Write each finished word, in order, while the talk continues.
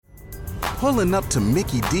Pulling up to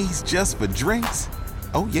Mickey D's just for drinks?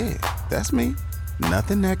 Oh yeah, that's me.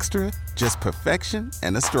 Nothing extra, just perfection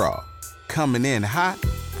and a straw. Coming in hot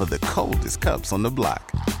for the coldest cups on the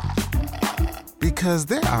block. Because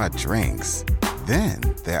there are drinks. Then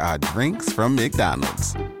there are drinks from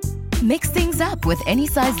McDonald's. Mix things up with any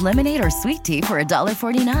size lemonade or sweet tea for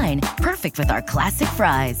 $1.49. Perfect with our classic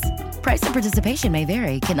fries. Price and participation may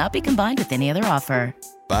vary. Cannot be combined with any other offer.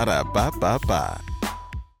 Ba-da-ba-ba-ba.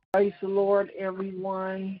 Praise the Lord,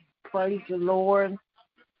 everyone. Praise the Lord.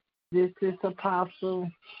 This is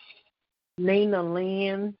Apostle Nina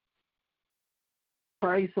Lynn.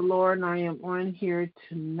 Praise the Lord. I am on here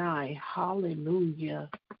tonight. Hallelujah.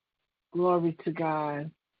 Glory to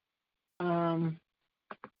God.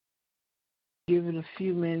 Give it a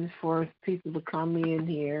few minutes for people to come in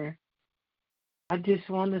here. I just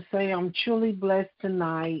want to say I'm truly blessed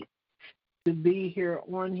tonight to be here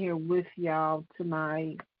on here with y'all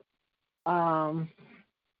tonight. I've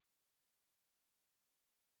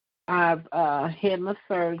had my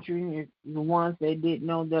surgery. The ones that didn't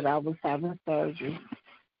know that I was having surgery.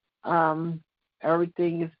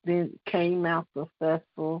 Everything came out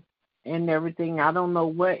successful and everything. I don't know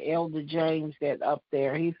what Elder James got up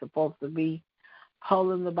there. He's supposed to be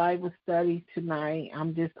holding the Bible study tonight.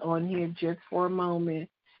 I'm just on here just for a moment,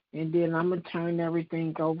 and then I'm going to turn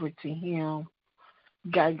everything over to him.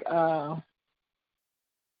 Got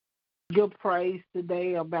good praise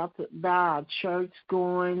today about our church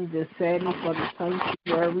going, the setting for the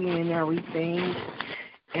sanctuary and everything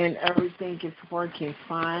is working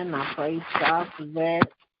fine. I praise God for that.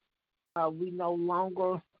 We no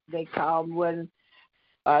longer, they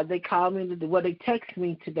text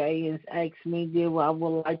me today and asked me if I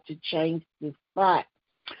would like to change the spot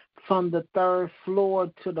from the third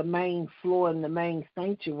floor to the main floor in the main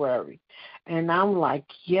sanctuary. And I'm like,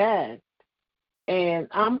 yes. And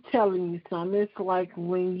I'm telling you something, it's like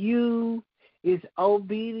when you is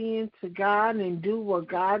obedient to God and do what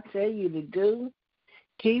God tell you to do,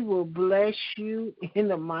 He will bless you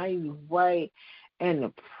in a mighty way. And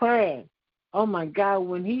the prayer, oh my God,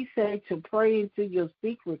 when He said to pray into your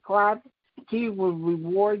secret closet, He will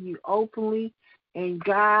reward you openly. And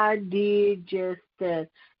God did just that.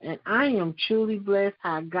 And I am truly blessed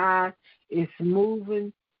how God is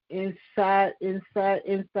moving inside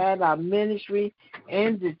our ministry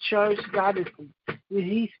and the church. God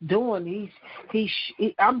He's doing.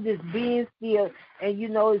 I'm just being still, and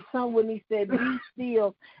it's something when He said, "Be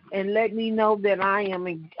still and let me know that I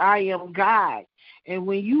am God." And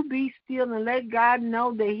when you be still and let God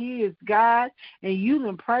know that He is God, and you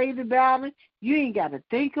done prayed about it, you ain't got to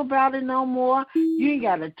think about it no more. You ain't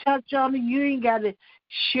got to touch on it. You ain't got to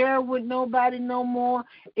share with nobody no more.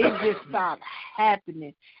 It just starts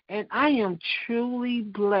happening. And I am truly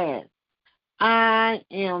blessed. I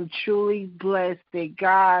am truly blessed that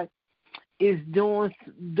God is doing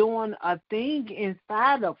a thing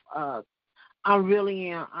inside of us. I really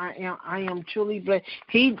am. I am truly blessed.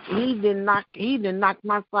 He didn't knock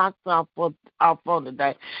my socks off for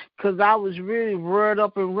today, because I was really worried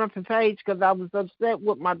up and rampage because I was upset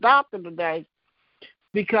with my doctor today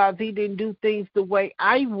because he didn't do things the way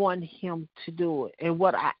I want him to do it and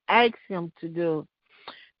what I asked him to do.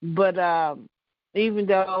 But even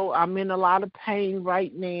though I'm in a lot of pain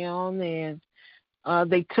right now, and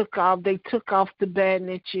they took off the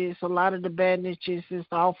bandages. A lot of the bandages is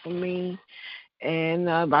off of me, and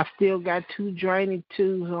I still got 2 draining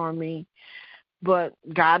tubes on me. But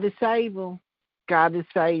God is able. God is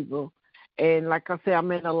able. And like I said,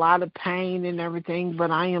 I'm in a lot of pain and everything, but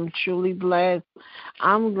I am truly blessed.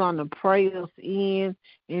 I'm going to pray us in,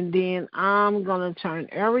 and then I'm going to turn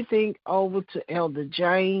everything over to Elder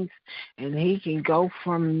James, and he can go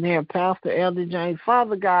from there. Pastor Elder James,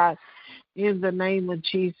 Father God, in the name of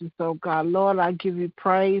Jesus, oh God, Lord, I give you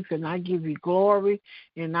praise, and I give you glory,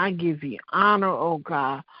 and I give you honor, oh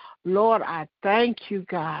God. Lord, I thank you,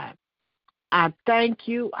 God. I thank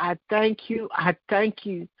you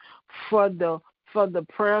for the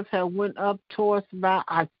prayers that went up towards by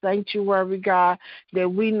our sanctuary, God, that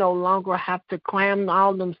we no longer have to climb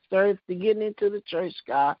all them stairs to get into the church,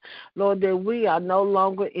 God. Lord, that we are no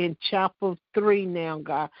longer in chapel 3 now,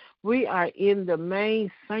 God. We are in the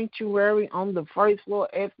main sanctuary on the first floor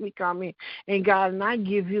as we come in. And, God, and I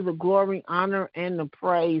give you the glory, honor, and the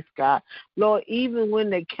praise, God. Lord, even when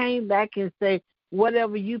they came back and said,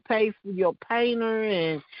 whatever you pay for your painter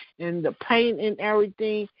and the paint and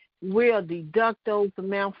everything, will deduct those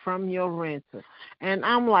amounts from your rental. And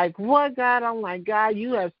I'm like, what, God? I'm like, God,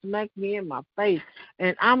 you have smacked me in my face.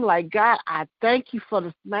 And I'm like, God, I thank you for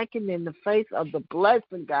the smacking in the face of the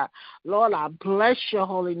blessing, God. Lord, I bless your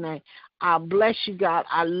holy name. I bless you, God.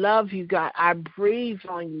 I love you, God. I breathe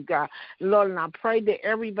on you, God. Lord, and I pray that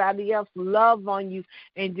everybody else love on you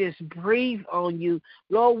and just breathe on you.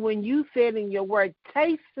 Lord, when you said in your word,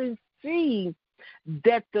 taste and see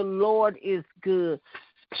that the Lord is good.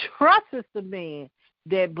 Trust is the man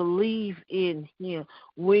that believe in him.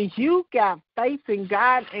 When you got faith in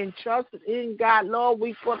God and trust in God, Lord,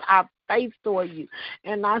 we put our faith toward you.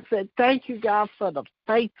 And I said, thank you, God, for the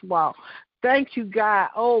faith walk. Thank you, God.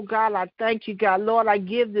 Oh, God, I thank you, God. Lord, I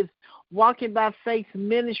give this Walking by Faith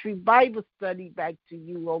Ministry Bible study back to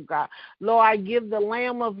you, oh God. Lord, I give the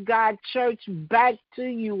Lamb of God Church back to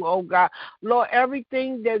you, oh God. Lord,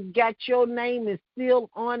 everything that got your name is still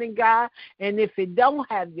on it, God. And if it don't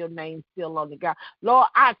have your name still on it, God, Lord,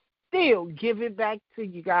 I still give it back to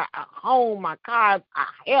you, God. Our home, our cars, our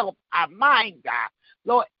health, our mind, God.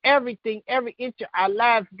 Lord, everything, every inch of our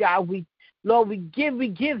lives, God, we give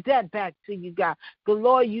that back to you, God. Because,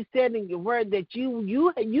 Lord, you said in your word that you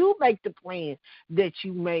make the plans that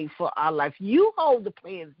you made for our life. You hold the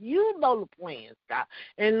plans. You know the plans, God.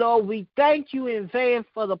 And, Lord, we thank you in advance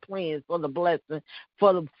for the plans, for the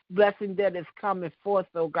blessing that is coming forth,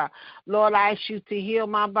 oh God. Lord, I ask you to heal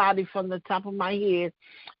my body from the top of my head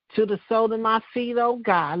to the sole of my feet, oh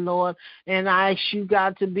God, Lord. And I ask you,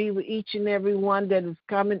 God, to be with each and every one that is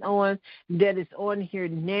coming on, that is on here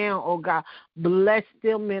now, oh God. Bless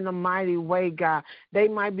them in a mighty way, God. They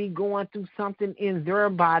might be going through something in their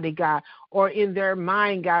body, God, or in their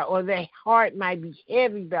mind, God, or their heart might be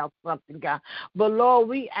heavy about something, God. But, Lord,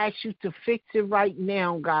 we ask you to fix it right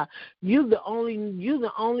now, God. You the only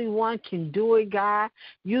one can do it, God.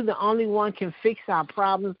 You the only one can fix our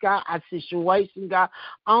problems, God, our situation, God.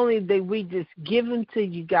 Only that we just give them to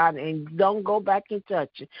you, God, and don't go back and touch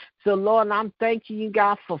it. So, Lord, I'm thanking you,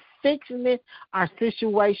 God, for fixing it, our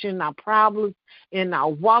situation, our problems, and our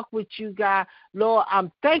walk with you, God. Lord,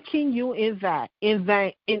 I'm thanking you in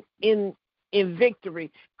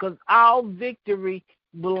victory, because all victory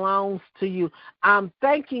belongs to you. I'm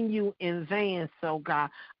thanking you in advance, oh God.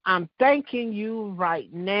 I'm thanking you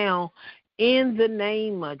right now in the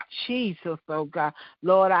name of Jesus, oh God.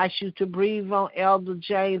 Lord, I ask you to breathe on Elder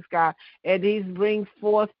James, God, as he brings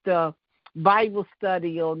forth the Bible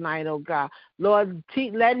study all night, oh God. Lord,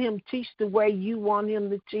 let him teach the way you want him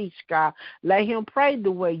to teach, God. Let him pray the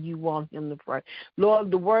way you want him to pray. Lord,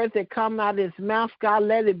 the words that come out of his mouth, God,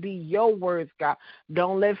 let it be your words, God.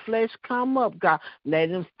 Don't let flesh come up, God. Let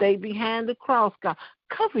him stay behind the cross, God.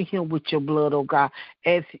 Cover him with your blood, oh God,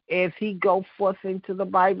 as he go forth into the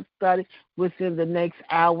Bible study within the next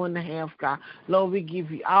hour and a half, God. Lord, we give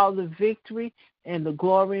you all the victory and the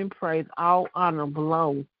glory and praise. All honor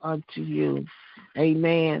belongs unto you.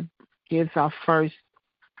 Amen. Here's our first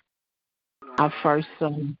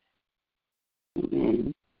song.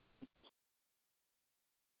 Amen.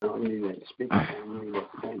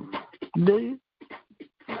 Do you?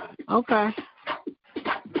 Okay.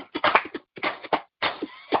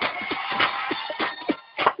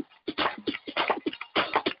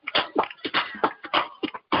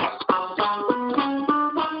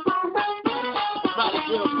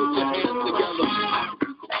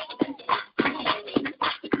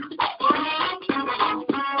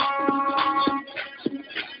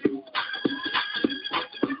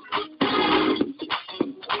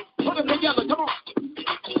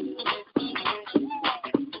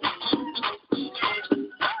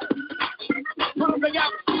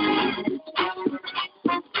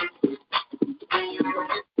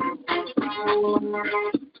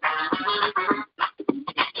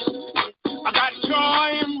 I got joy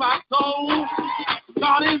in my soul.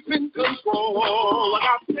 God is in control. I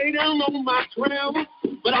got Satan on my trail,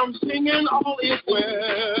 but I'm singing all is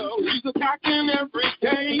well. He's attacking every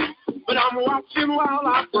day, but I'm watching while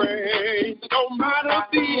I pray. No matter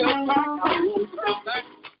the attack, I won't turn back.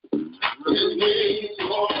 It's me,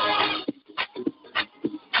 Lord.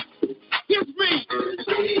 It's me. It's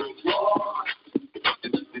me, Lord.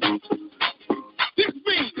 It's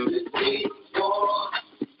me. It's me, Lord.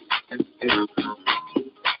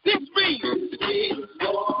 It's me. It's me,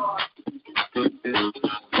 Lord.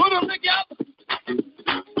 Put them together.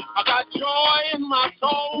 I got joy in my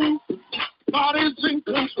soul. God is in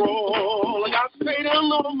control. I got Satan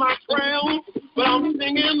on my trail, but I'm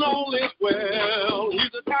singing all is well.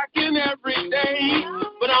 He's attacking every day,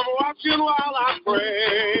 but I'm watching while I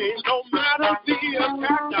pray. No matter the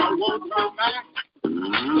attack, I won't turn back.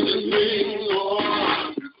 It's me,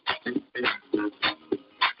 Lord.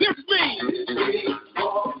 It's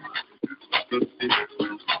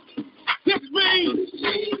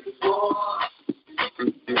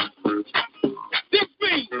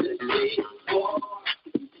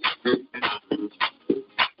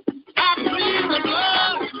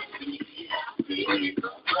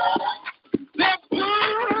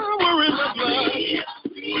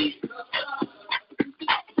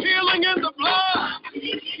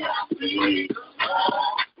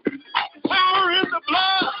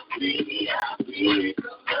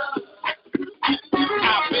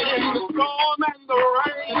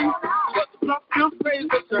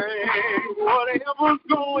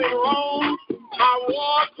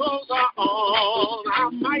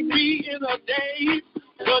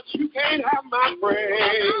but you can't have my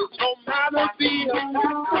praise. No matter the attack,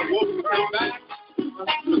 I won't turn back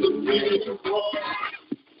to the music.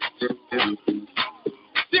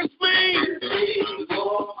 This means,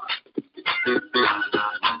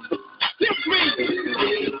 this means,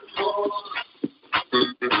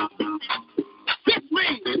 this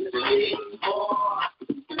means,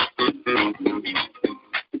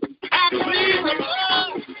 I plead the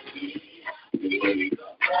blood.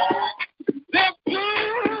 There's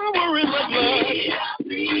power in the blood.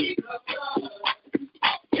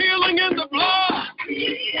 Healing in the blood.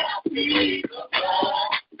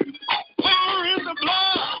 Power in the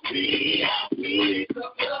blood. You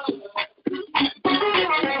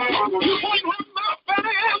can't have my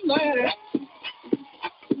family.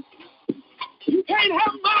 You can't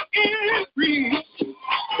have my increase.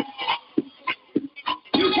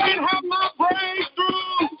 You can't have my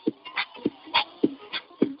breakthrough.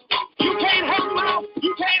 You can't have my,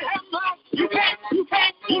 you can't have my, you can't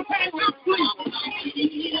have sleep.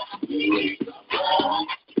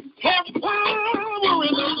 Have power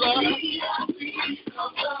in the blood.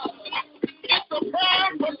 It's a prayer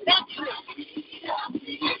for protection.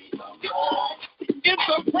 It's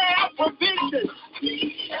a prayer for vision.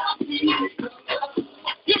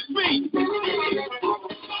 Give me.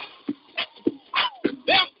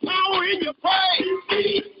 There's power in your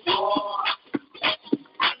praise.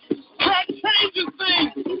 That changes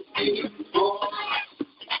things.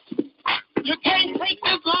 You can't take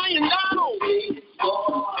this lion down.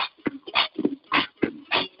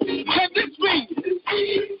 Can this be?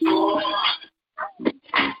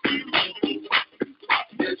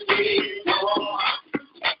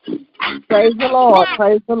 Praise the Lord.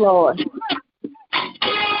 Praise the Lord.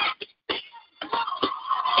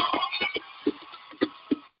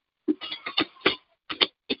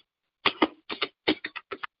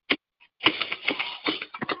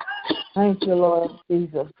 Thank you, Lord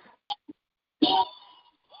Jesus.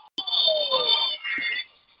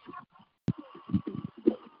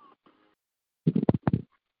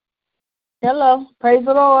 Hello. Praise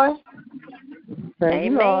the Lord.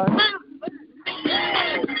 Praise the Lord.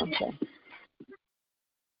 Okay.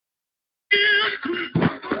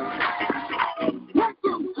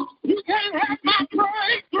 You can't have my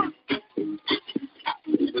breakthrough.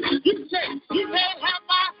 You can't have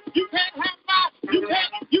my, you can't have my, you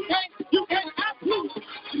can't have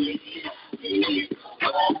me.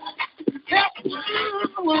 Help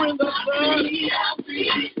power in the blood.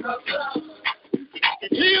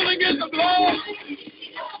 Healing in the blood.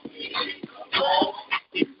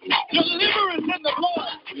 Deliverance in the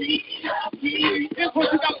blood. Here's what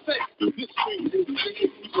you got to say.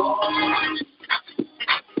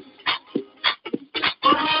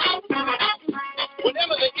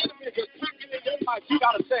 Whenever the enemy is attacking in your life, you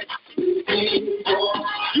got to say,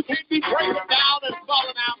 you can't be breaking down and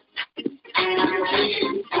falling out.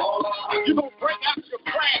 You're going to break out your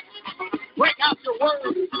prayer, break out your word.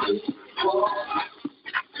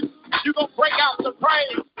 You're going to break out the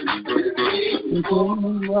praise.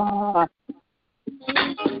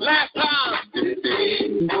 Last time.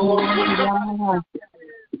 It's all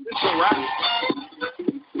right.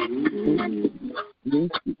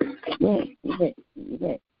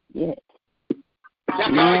 Yes.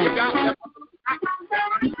 That's all you got.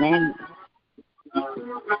 Amen.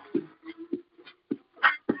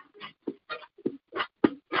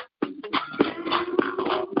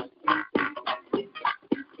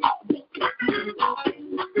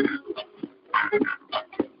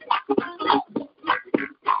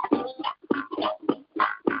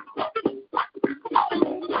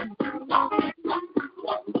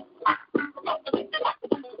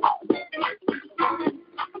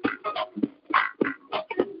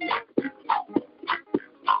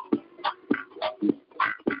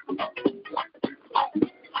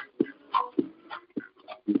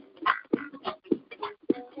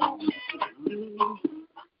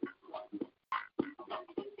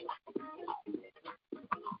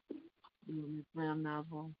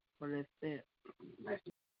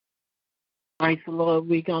 Praise the Lord.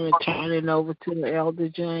 We're going to turn it over to the Elder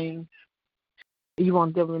James. You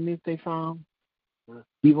want them to mute their phone?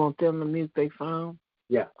 You want them to mute their phone?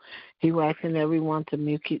 Yeah. He was asking everyone to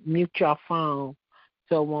mute your phone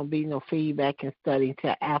so it won't be no feedback and study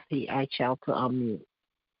until after he asks y'all to unmute.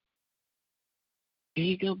 Here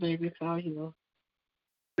you go, baby. It's all yours.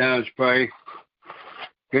 Let us pray.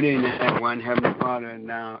 Good evening, everyone. Heavenly Father, and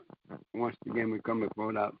now once again we come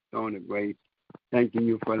before that throne of grace, thanking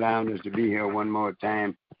you for allowing us to be here one more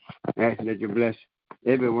time. I ask that you bless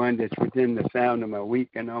everyone that's within the sound of my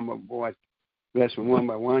weak and humble voice. Bless them one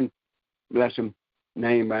by one. Bless them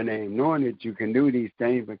name by name, knowing that you can do these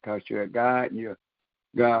things because you're God and you're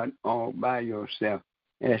God all by yourself.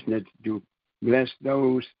 Asking that you bless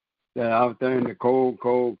those that are out there in the cold,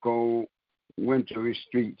 cold, cold, wintry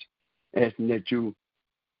streets. Asking that you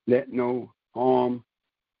let no harm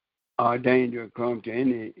or danger come to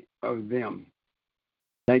any of them.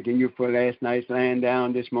 Thanking you for last night's laying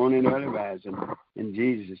down this morning early rising. In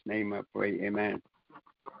Jesus' name I pray, amen.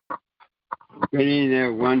 Good evening,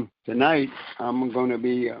 everyone. Tonight I'm going to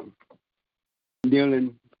be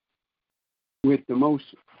dealing with the most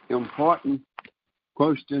important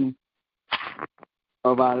question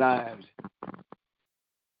of our lives.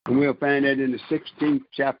 And we'll find that in the 16th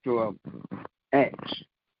chapter of Acts.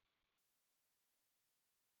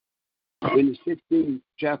 In the 16th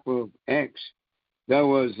chapter of Acts, there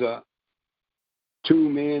was two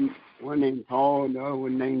men, one named Paul, the other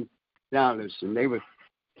one named Silas, and they were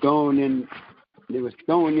thrown in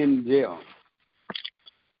jail.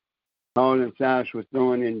 Paul and Silas were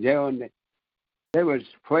thrown in jail, and they was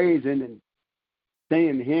praising and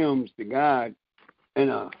singing hymns to God, and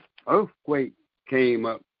an earthquake came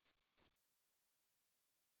up.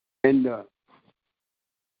 And the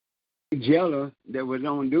jailer that was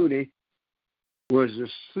on duty was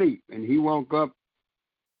asleep, and he woke up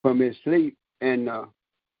from his sleep, and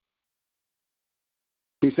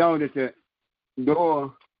he saw that the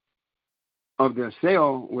door of the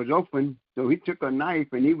cell was open, so he took a knife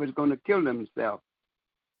and he was going to kill himself.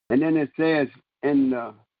 And then it says in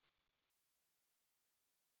the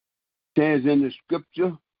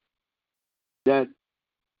scripture that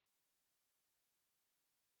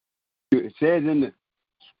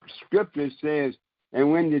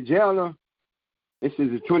and when the jailer, this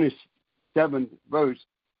is the 27th verse,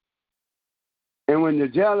 and when the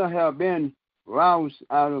jailer had been roused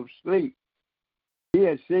out of sleep, he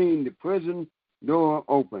had seen the prison door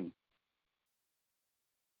open.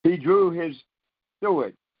 He drew his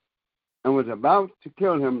sword and was about to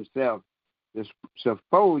kill himself,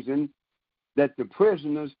 supposing that the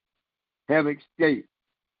prisoners have escaped.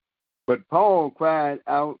 But Paul cried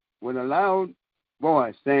out with a loud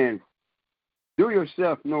voice, saying, "Do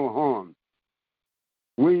yourself no harm.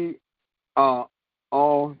 We are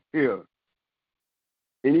all here."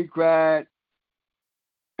 And he cried,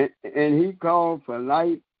 and he called for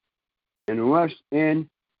light and rushed in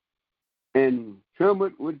and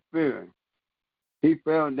trembled with fear. He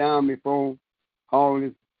fell down before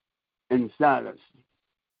Paul and Silas.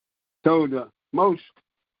 So the most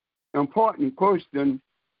important question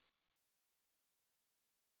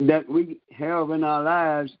that we have in our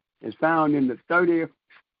lives is found in the 30th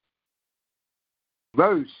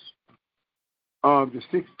verse of the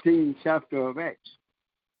 16th chapter of Acts.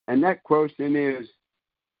 And that question is,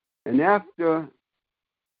 and after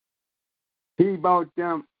he brought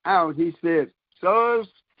them out, he said, "Sirs,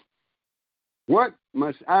 what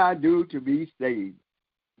must I do to be saved?"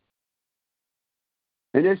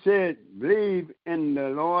 And it said, believe in the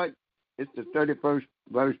Lord. It's the 31st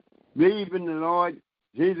verse. Believe in the Lord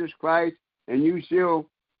Jesus Christ, and you shall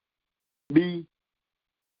be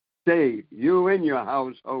saved, you and your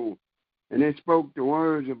household. And they spoke the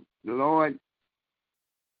words of the Lord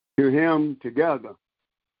to him together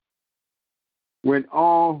with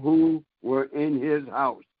all who were in his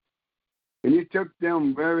house. And he took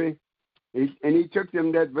them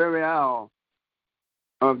that very hour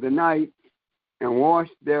of the night and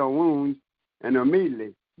washed their wounds, and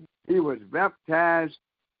immediately he was baptized,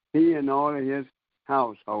 he and all of his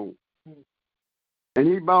household. And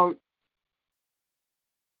he brought,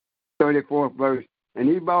 34th verse, and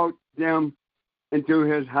he brought them into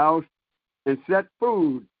his house and set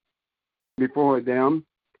food before them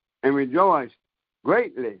and rejoiced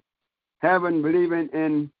greatly, having believing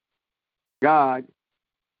in God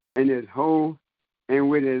and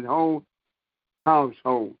with his whole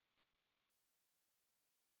household.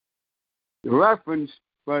 The reference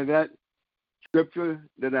for that scripture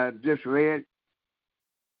that I just read,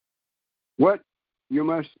 what you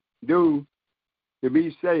must do to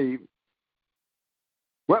be saved.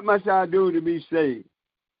 What must I do to be saved?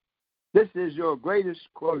 This is your greatest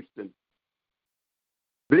question.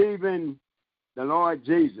 Believe in the Lord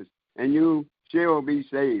Jesus, and you shall be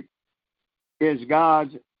saved, is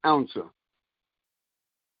God's answer.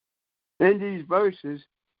 In these verses,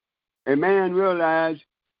 a man realized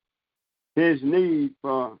his need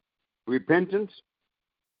for repentance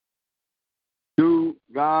to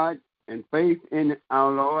God and faith in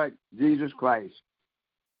our Lord Jesus Christ.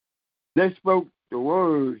 They spoke the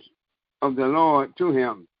words of the Lord to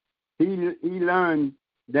him. He learned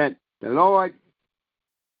that the Lord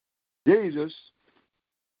Jesus,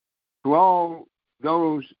 to all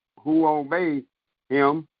those who obey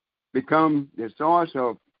him become the source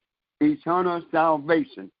of eternal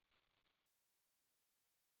salvation.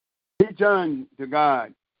 He turned to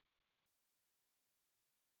God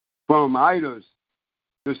from idols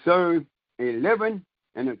to serve a living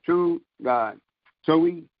and a true God. So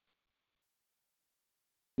we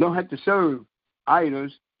don't have to serve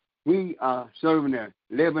idols. We are serving a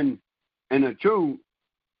living and a true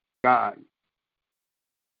God.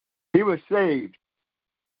 He was saved.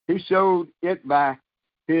 He showed it by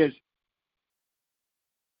his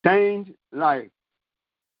changed life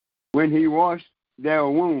when he washed their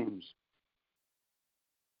wounds,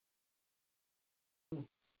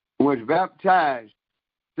 was baptized,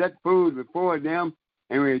 set food before them,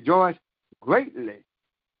 and rejoiced greatly.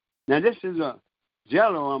 Now, this is a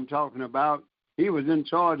jailer I'm talking about. He was in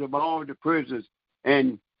charge of all the prisoners,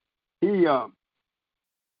 and he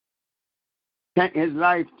his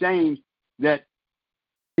life changed that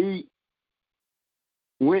he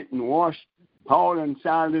went and washed Paul and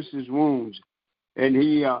Silas's wounds, and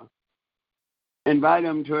he invited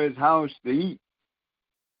them to his house to eat.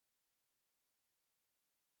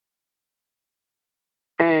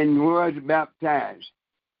 And was baptized.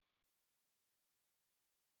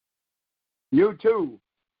 You too,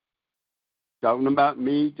 talking about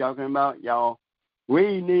me, talking about y'all,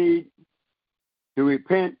 we need to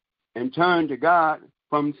repent and turn to God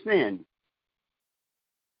from sin.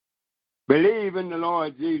 Believe in the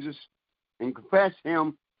Lord Jesus and confess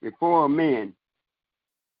him before men.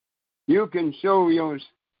 You can show your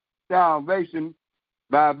salvation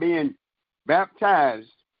by being baptized.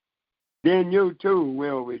 Then you too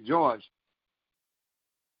will rejoice.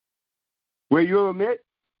 Will you admit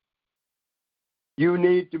you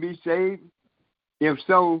need to be saved? If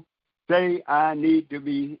so, say, I need to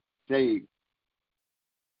be saved.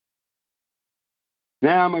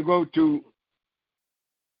 Now I'm going to go to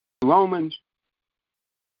Romans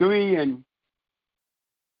 3 and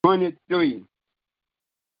 23.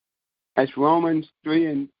 That's Romans 3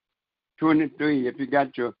 and 23. If you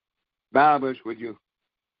got your Bibles, would you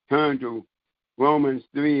turn to Romans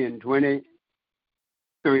 3 and 23.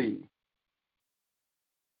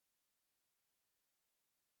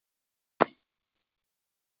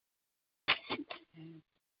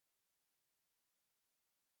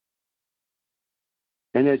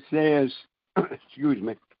 And it says, excuse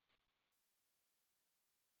me,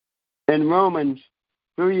 in Romans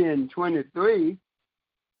 3 and 23,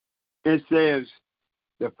 it says,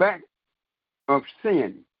 the fact of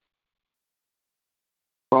sin.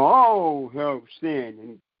 For all have sinned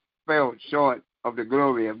and fell short of the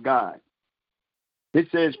glory of God. It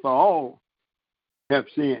says, for all have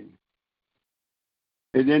sinned.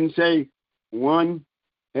 It didn't say one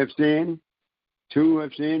have sinned, two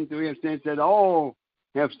have sinned, three have sinned. It said all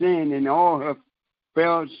have sinned and all have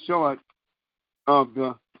fell short of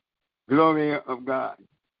the glory of God.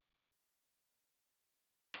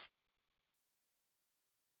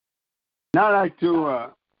 Now I'd like to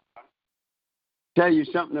tell you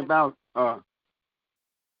something about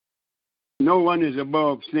no one is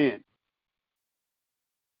above sin.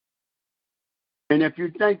 And if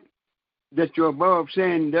you think that you're above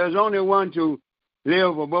sin, there's only one to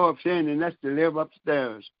live above sin, and that's to live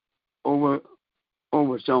upstairs over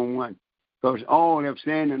someone. Because all have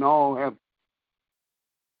sinned and all have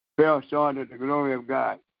fell short of the glory of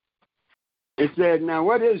God. It said, now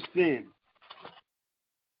what is sin?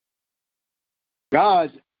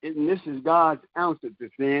 And this is God's answer to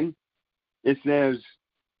sin. It says,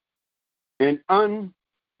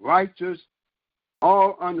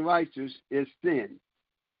 all unrighteous is sin.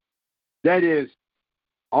 That is,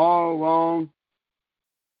 all wrong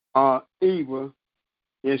or evil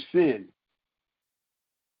is sin.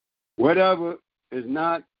 Whatever is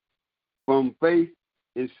not from faith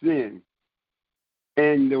is sin.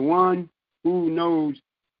 And the one who knows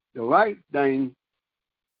the right thing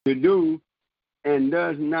to do and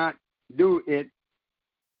does not do it,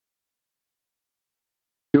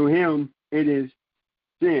 to him it is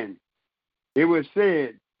sin. It was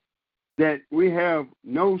said that we have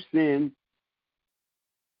no sin,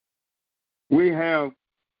 we have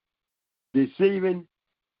deceiving.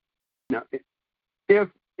 Now,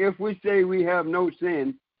 if we say we have no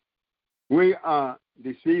sin, we are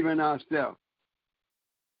deceiving ourselves,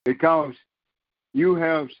 because you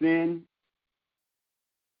have sinned.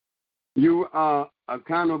 You are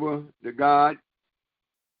accountable to God.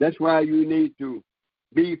 That's why you need to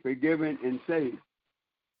be forgiven and saved.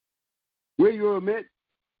 Will you admit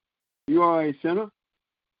you are a sinner?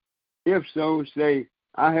 If so, say,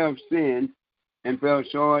 I have sinned and fell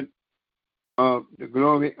short of the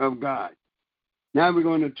glory of God. Now we're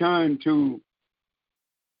going to turn to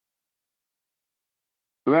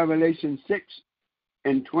Revelation 6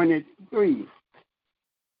 and 23.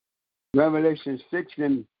 Revelation 6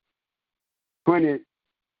 and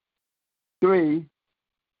 23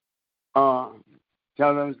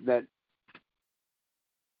 tell us that,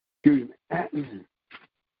 excuse me,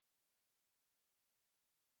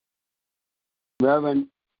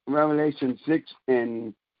 Revelation 6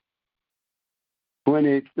 and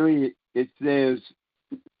 23, it says,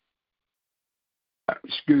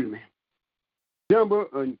 excuse me, number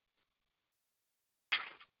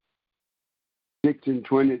 6 and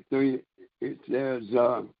 23, it says,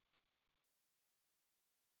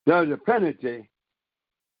 there's a penalty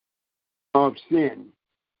of sin.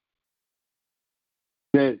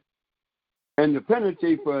 That, and the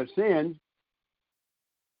penalty for sin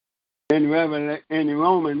in Romans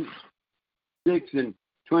 6 and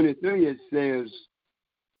 23, it says,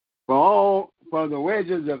 for the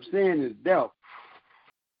wages of sin is death,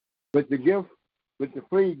 but the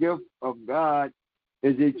free gift of God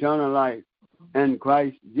is eternal life in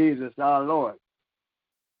Christ Jesus our Lord.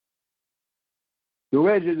 The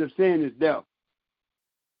wages of sin is death.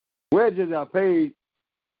 Wages are paid.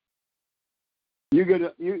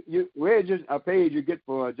 Wages are paid you get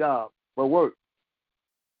for a job, for work.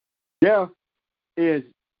 Death is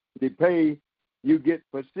the pay you get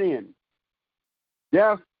for sin.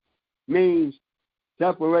 Death means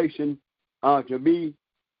separation or to be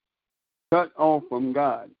cut off from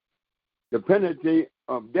God. The penalty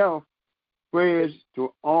of death spreads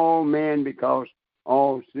to all men because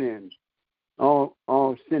all sins, all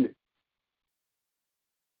sinners.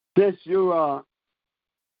 Since you are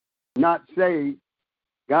not saved,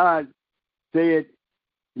 God said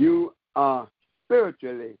you are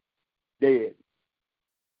spiritually dead.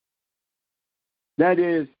 That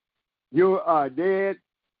is, you are dead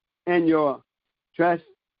in your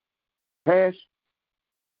trespass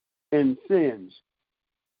and sins.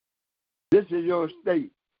 This is your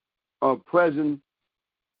state of present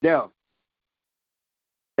death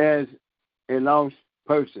as a lost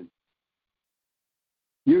person.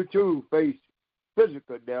 You too face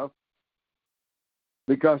physical death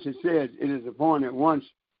because it says it is appointed once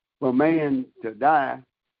for man to die,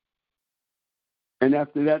 and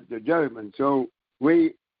after that the judgment. So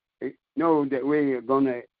we know that we are going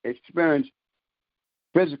to experience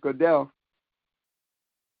physical death,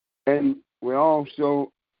 and we're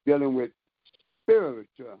also dealing with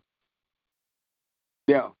spiritual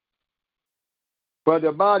death. For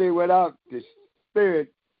the body without the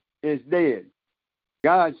spirit is dead.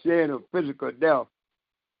 God said of physical death,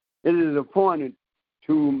 it is appointed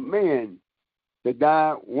to men to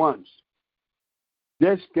die once.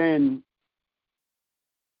 This can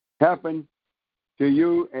happen to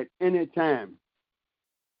you at any time.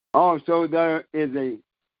 Also, there is a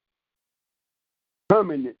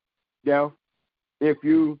permanent death if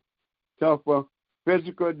you suffer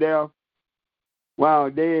physical death while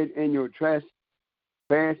dead in your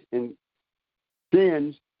trespass and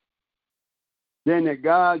sins. Then at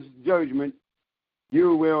God's judgment,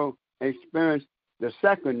 you will experience the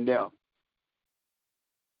second death.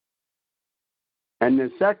 And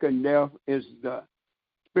the second death is the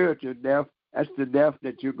spiritual death. That's the death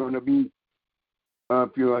that you're going to be,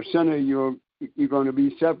 if you're a sinner, you're going to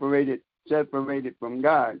be separated from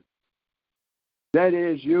God. That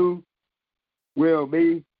is, you will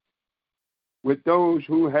be with those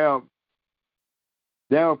who have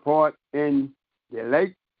their part in the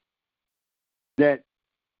lake that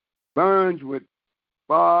burns with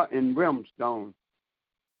fire and brimstone,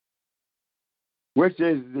 which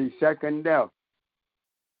is the second death.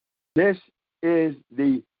 This is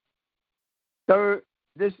the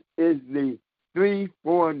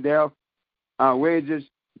threefold death our wages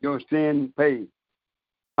your sin paid.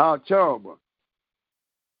 How terrible.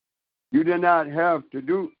 You do not have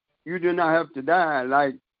to die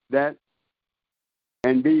like that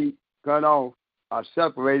and be cut off or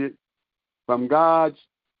separated from God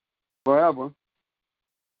forever.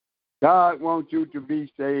 God wants you to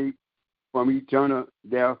be saved from eternal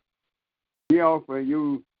death. He offers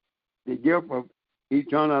you the gift of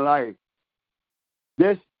eternal life.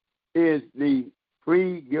 This is the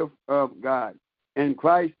free gift of God. In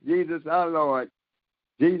Christ Jesus our Lord,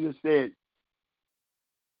 Jesus said,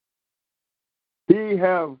 "He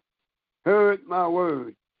have heard my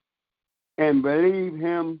word and believe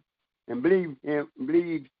him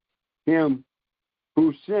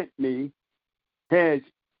who sent me has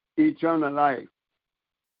eternal life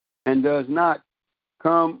and does not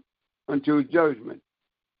come unto judgment."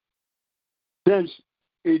 Since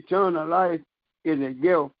eternal life is a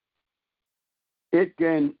gift, it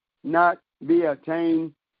can not be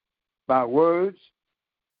attained by words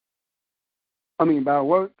by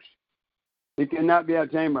works. It cannot be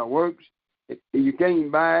obtained by works. You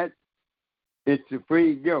can't buy it. It's a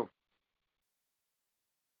free gift.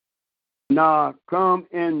 Now come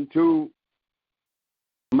into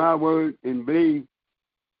my word and believe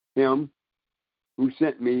him who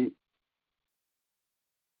sent me.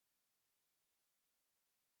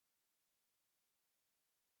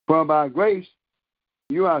 For by grace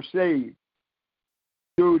you are saved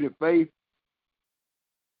through the faith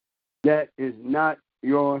that is not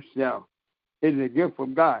yourself. It is a gift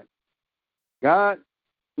from God. God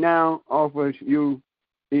now offers you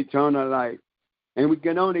eternal life. And we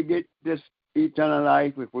can only get this eternal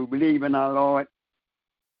life if we believe in our Lord.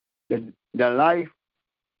 The life,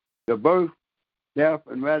 the birth, death,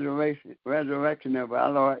 and resurrection of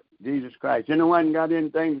our Lord Jesus Christ. Anyone got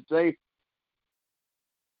anything to say?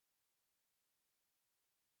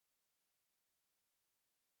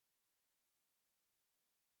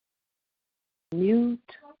 Mute.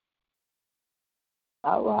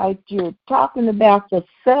 All right, you're talking about the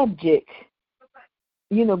subject.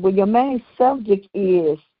 But your main subject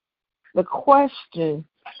is the question,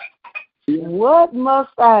 what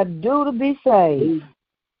must I do to be saved?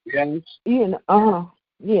 Yes.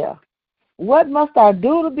 Yeah. What must I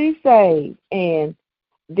do to be saved? And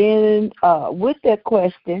then with that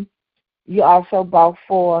question, you also brought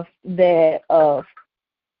forth that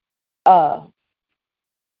the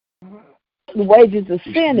wages of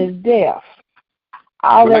sin is death.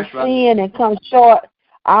 All is sin and comes short.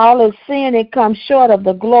 All is sin and comes short of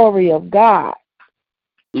the glory of God.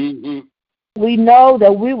 Mm-hmm. We know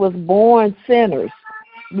that we was born sinners.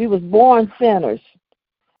 We was born sinners.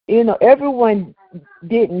 Everyone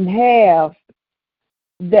didn't have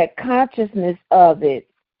that consciousness of it,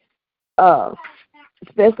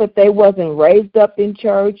 especially if they wasn't raised up in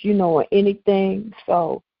church, or anything.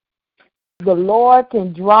 So the Lord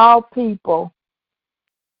can draw people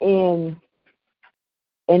in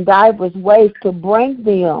diverse ways to bring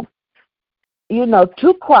them,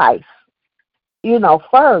 to Christ,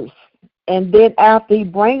 first. And then after he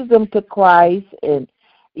brings them to Christ, and,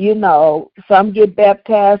 some get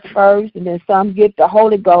baptized first, and then some get the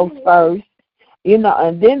Holy Ghost first, and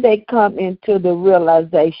then they come into the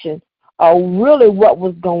realization of really what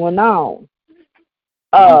was going on.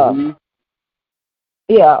 What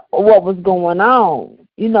was going on,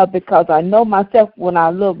 because I know myself when I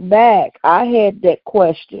look back, I had that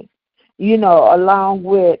question, along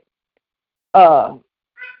with, let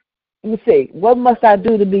me see, what must I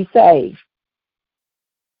do to be saved?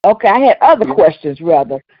 Okay, I had other questions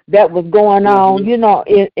rather that was going on,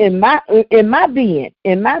 in my being,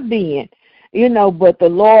 but the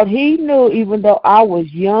Lord, he knew, even though I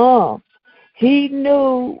was young, he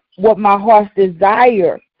knew what my heart's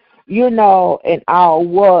desire, and all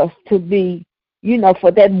was to be, for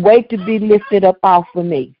that weight to be lifted up off of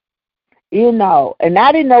me, and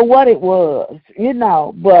I didn't know what it was,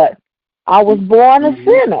 but I was born a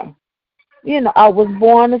sinner. I was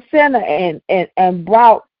born a sinner and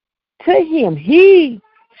brought to him. He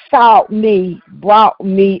sought me, brought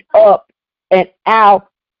me up and out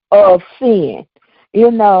of sin.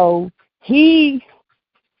 He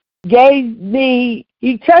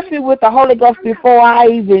he touched me with the Holy Ghost before I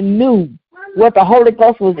even knew what the Holy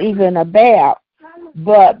Ghost was even about.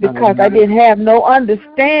 But because I didn't have no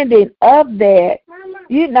understanding of that,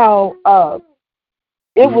 it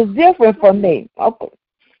was different for me. Okay.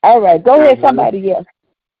 All right, go ahead, somebody else.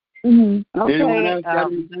 Mm-hmm. Okay. Anyone else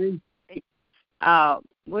got anything?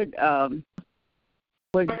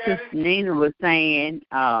 What Sister Nina was saying,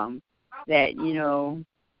 that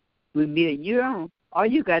all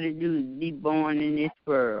you got to do is be born in this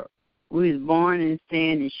world. We was born in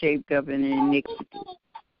sin and shaped up in iniquity,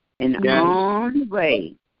 and the only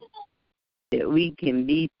way that we can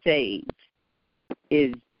be saved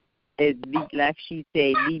is be, like she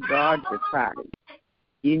said, be brought to Christ.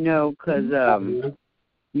 Because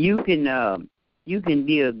you can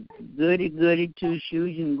be a goody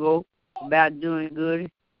two-shoes. You can go about doing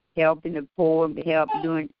good, helping the poor,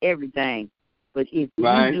 doing everything. But if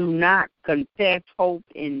you do not confess hope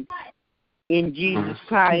in Jesus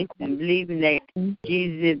Christ and believing that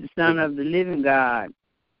Jesus is the Son of the living God,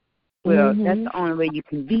 well, that's the only way you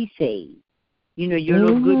can be saved. Your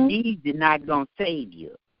little good deeds are not gonna save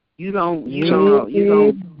you. You don't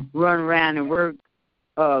run around and work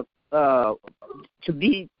to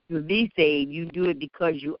be saved. You do it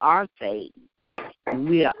because you are saved. And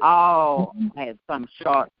we all have come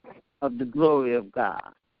short of the glory of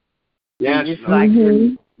God. Yes. And just like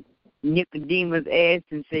when Nicodemus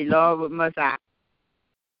asked and said, Lord, what must I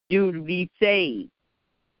do to be saved?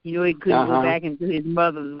 He couldn't go back into his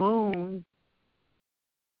mother's womb.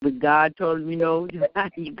 But God told me, no,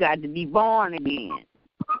 you got to be born again.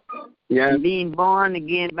 Yeah. And being born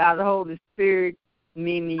again by the Holy Spirit,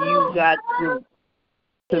 meaning you got to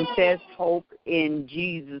confess hope in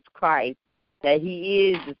Jesus Christ, that He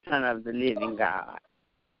is the Son of the living God.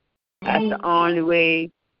 That's the only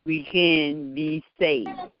way we can be saved.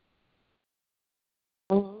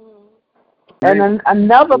 And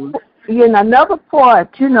another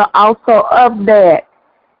part, also of that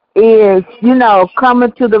is,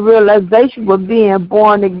 coming to the realization of being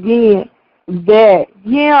born again, that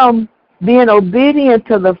him being obedient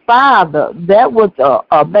to the Father, that was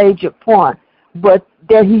a major point. But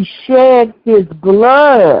that he shed his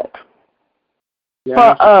blood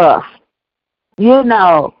for us,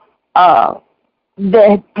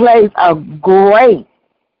 that plays a great,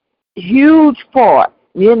 huge part,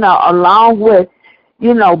 along with,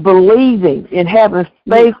 believing and having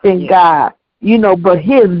faith in God, but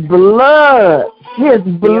his blood is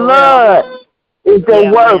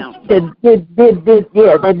the work that did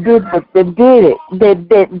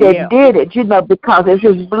it, because it's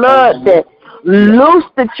his blood that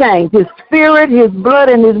loosed the chains, his spirit, his blood,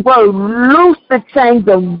 and his word loosed the chains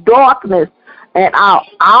of darkness and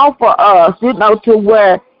out for us, to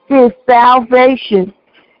where his salvation,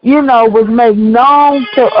 was made known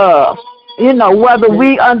to us, whether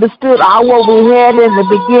we understood all what we had in the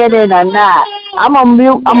beginning or not. I'm a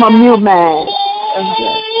mute man.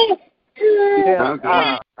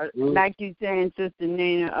 Yeah, like you saying, Sister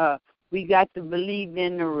Nina, we got to believe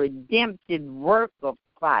in the redemptive work of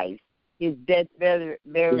Christ, his death,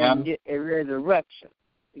 burial, and resurrection.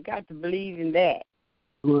 We got to believe in that.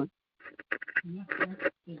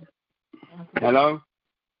 Hello?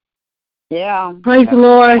 Yeah. Praise the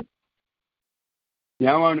Lord.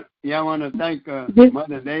 Yeah, I want to thank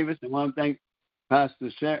Mother Davis. I want to thank Pastor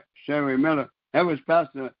Sherry Miller. That was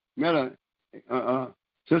Pastor Miller.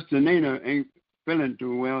 Sister Nina ain't feeling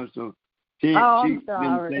too well, so she I'm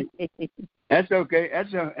sorry. That's okay.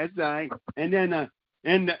 That's all right. And then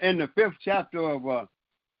in the 5th chapter of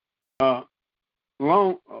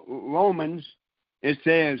Romans, it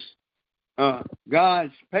says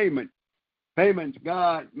God's payments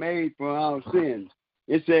God made for our sins.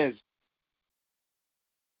 It says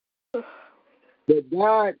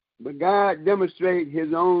but God demonstrated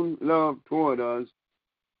His own love toward us,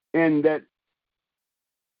 in that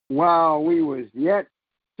while we was yet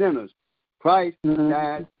sinners, Christ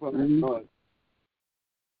died for us.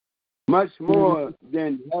 Much more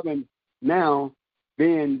than having now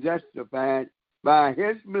been justified by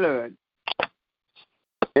His blood,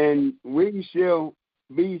 and we shall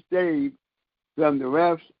be saved from the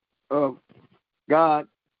wrath of God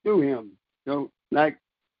through Him. So, like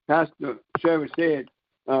Pastor Sherry said,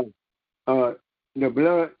 the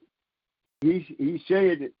blood, He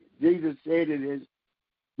shed it. Jesus shedded His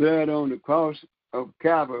blood on the cross of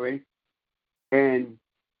Calvary, and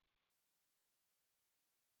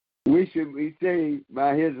we should be saved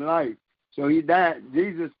by His life. So He died.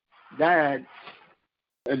 Jesus died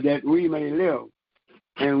that we may live,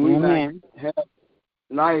 and we might have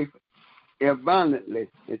life abundantly.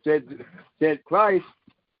 It said Christ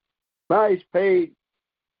paid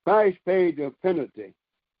the penalty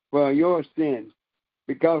for your sins,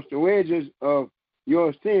 because the wages of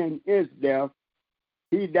your sin is death.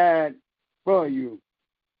 He died for you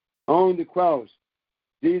on the cross.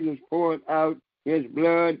 Jesus poured out His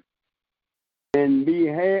blood and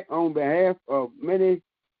on behalf of many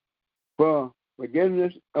for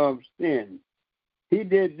forgiveness of sin. He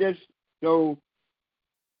did this so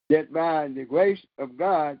that by the grace of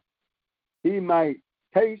God, He might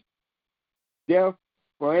taste death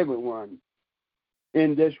for everyone.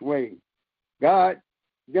 In this way, God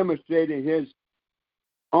demonstrated His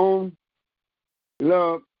own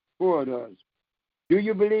love toward us. Do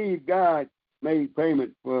you believe God made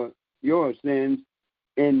payment for your sins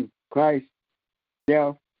in Christ's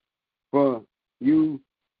death for you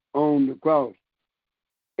on the cross?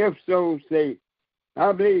 If so, say,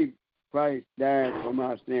 I believe Christ died for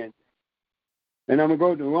my sins. And I'm going to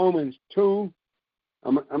go to Romans 2.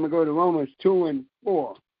 I'm going to go to Romans 2 and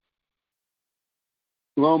 4.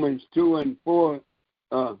 Romans 2 and 4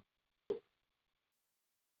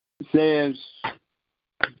 says,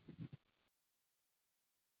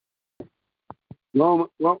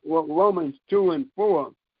 Romans 2 and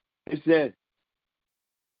 4, it says,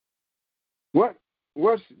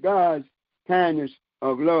 what's God's kindness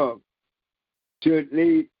of love should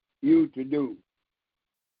lead you to do?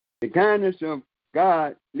 The kindness of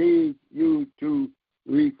God leads you to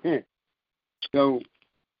repent. So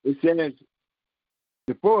it says,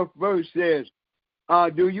 the 4th verse says,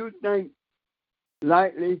 do you think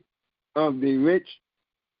lightly of the rich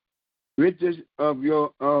riches of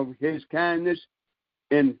his kindness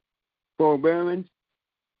and forbearance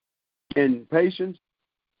and patience,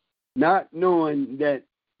 not knowing that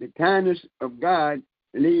the kindness of God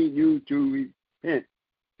lead you to repent.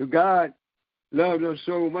 So God loved us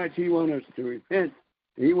so much, He wants us to repent.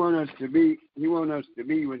 He wants us to be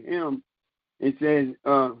with Him. It says,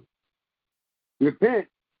 repent.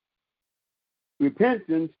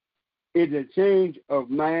 Repentance is a change of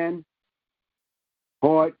mind,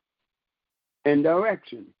 heart, and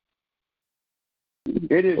direction.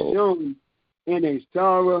 It is shown in a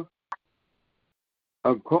sorrow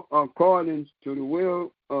according to the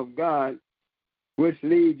will of God, which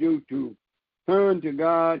leads you to turn to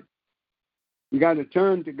God. You got to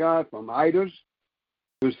turn to God from idols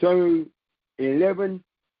to serve a living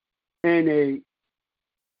and a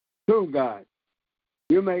true God.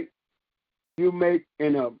 You make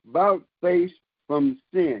an about face from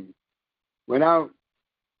sin without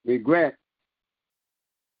regret,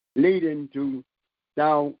 leading to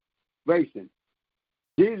salvation.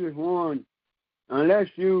 Jesus warned, unless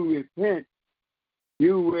you repent,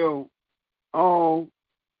 you will all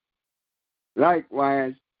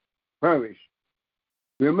likewise perish.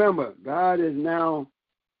 Remember, God is now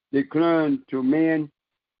declaring to men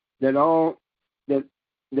that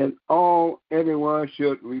everyone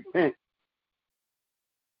should repent.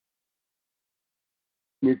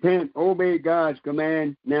 Repent, obey God's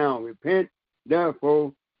command now. Repent,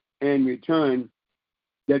 therefore, and return,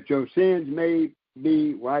 that your sins may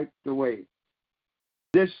be wiped away.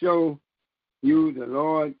 This shows you the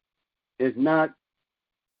Lord is not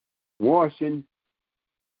wishing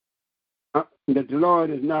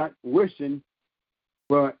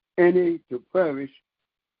for any to perish,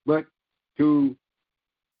 but to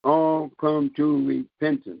all come to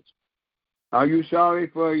repentance. Are you sorry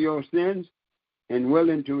for your sins and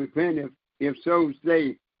willing to repent? If so,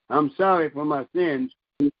 say, I'm sorry for my sins.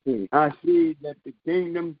 I see that the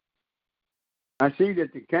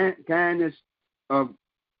kindness of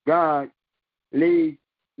God leads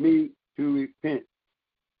me to repent.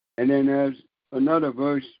 And then there's another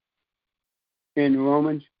verse in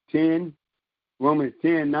Romans 10,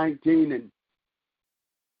 19, and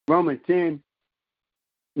Romans 10,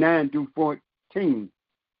 9 through 14.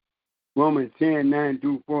 Romans 10, 9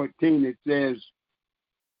 through 14, it says,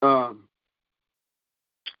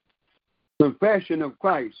 confession of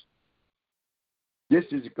Christ. This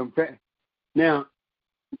is a confession. Now,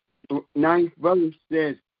 9th verse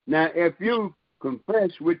says, now if you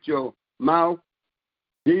confess with your mouth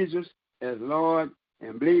Jesus as Lord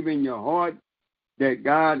and believe in your heart that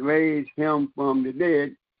God raised him from the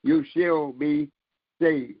dead, you shall be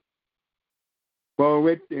saved. For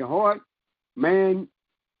with the heart man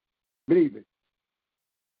believeth,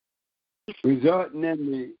 resulting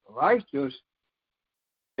in the righteous,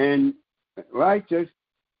 and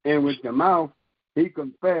with the mouth he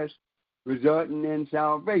confessed, resulting in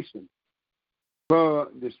salvation. For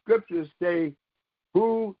the scriptures say,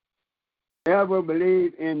 whoever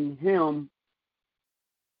believes in him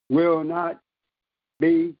will not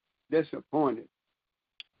be disappointed.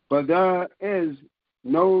 For there is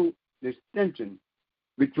no distinction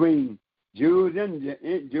between Jews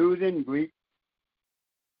and Greeks,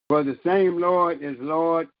 for the same Lord is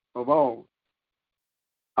Lord of all,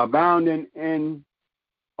 abounding in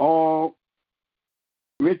all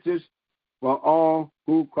riches for all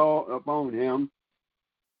who call upon him.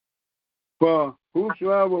 For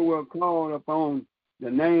whosoever will call upon the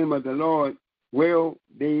name of the Lord will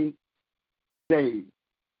be saved.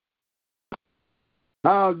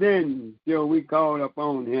 How then shall we call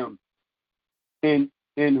upon him in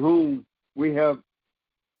whom they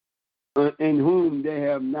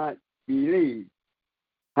have not believed?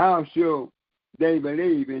 How shall they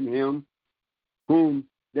believe in him whom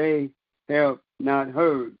they have not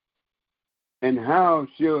heard? And how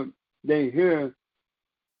should they hear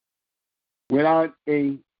without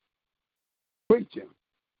a preacher?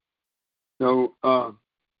 So how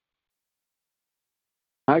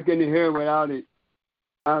can they hear without a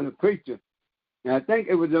preacher? And I think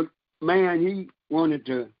it was a man. He was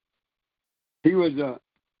a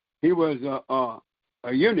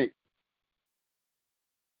eunuch,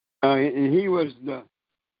 and he was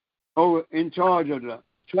in charge of the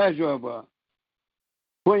treasure of a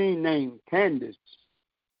queen named Candace.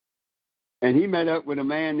 And he met up with a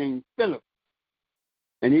man named Philip,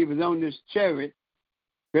 and he was on this chariot,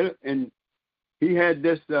 Philip, and he had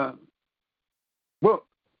this book.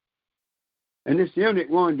 And this eunuch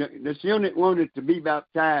wanted to be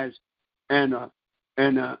baptized, and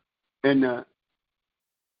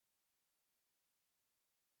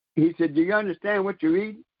he said, "Do you understand what you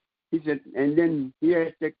read?" he said, and then he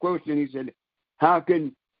asked that question. He said, how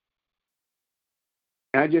can,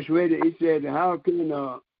 I just read it. He said, how can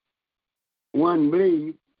one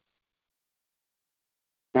believe?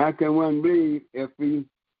 How can one believe if we,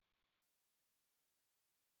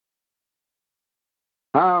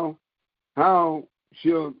 how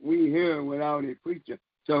should we hear without a preacher?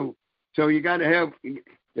 So you got to have,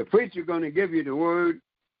 the preacher going to give you the word,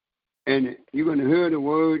 and you're going to hear the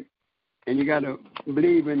word, and you got to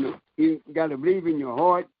believe in your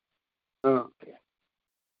heart. You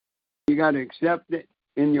got to accept it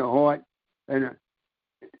in your heart. And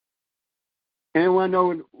anyone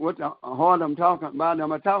know what the heart I'm talking about?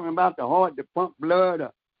 Am I talking about the heart that pump blood,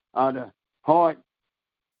 or the heart?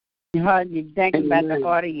 The heart, you're thinking about the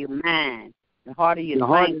heart of your mind, the heart of your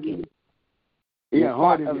thinking. Yeah,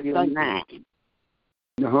 heart of your mind.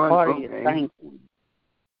 The heart of your thinking.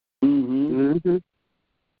 Mm-hmm.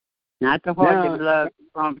 Not the heart that blood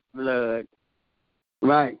pumps blood.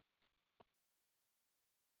 Right.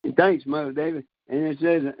 Thanks, Mother David. And it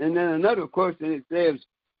says, and then another question. It says,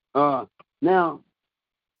 now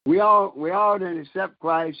we all that accept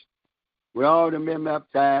Christ, we all that been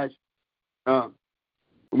baptized.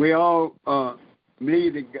 We all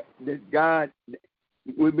believe that God.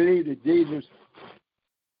 We believe that Jesus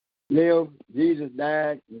lived, Jesus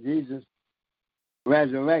died, and Jesus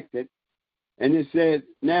resurrected. And it says,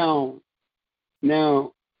 now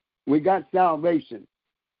we got salvation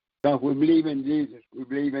because we believe in Jesus. We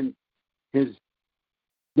believe in his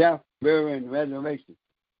death, burial, and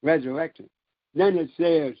resurrection. Then it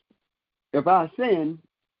says, if I sin,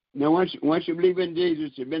 now once you believe in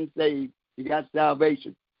Jesus, you've been saved, you got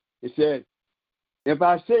salvation. It says, if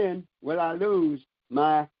I sin, will I lose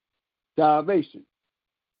my salvation?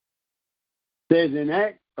 It says, an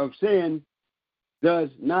act of sin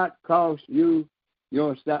does not cost you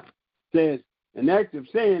your salvation. Says, an act of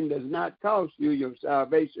sin does not cost you your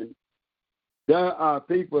salvation. There are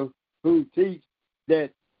people who teach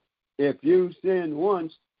that if you sin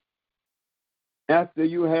once, after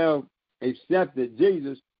you have accepted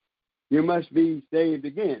Jesus, you must be saved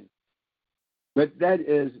again. But that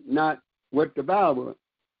is not what the Bible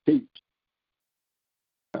teaches.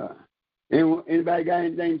 Anybody got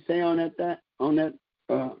anything to say on that?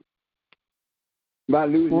 About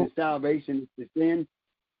losing salvation to sin?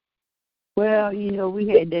 Well, we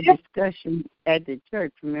had that discussion at the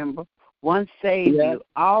church, remember? Once saved, you're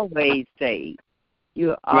always saved.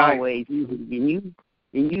 You're always saved.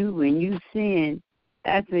 And when you sin,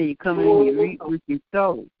 that's where you come in and you reap with your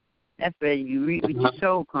soul. That's where you reap with your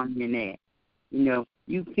soul coming in there.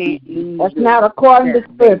 You can't lose. That's not according to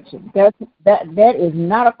Scripture. That is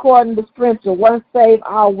not according to Scripture. Once saved,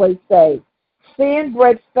 always saved. Sin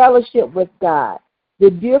breaks fellowship with God. The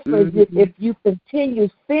difference is if you continue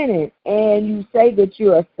sinning and you say that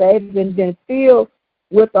you are saved and then filled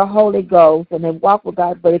with the Holy Ghost and then walk with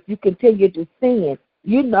God, but if you continue to sin,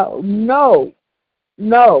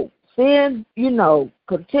 sin,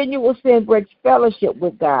 continual sin breaks fellowship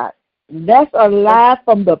with God. That's a lie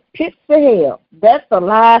from the pits of hell. That's a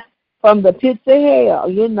lie from the pits of hell.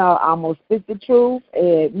 I'm going to speak the truth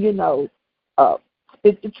and,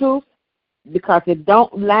 speak the truth because it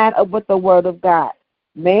don't line up with the Word of God.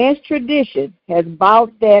 Man's tradition has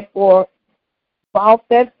brought that forth.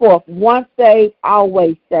 Once saved,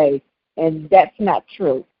 always saved, and that's not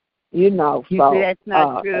true. That's not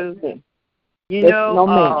true.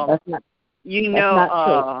 That's not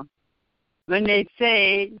true. When they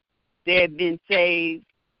say they have been saved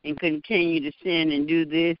and continue to sin and do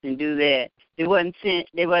this and do that, they wasn't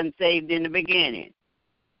saved in the beginning.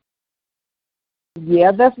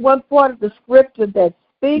 Yeah, that's one part of the Scripture that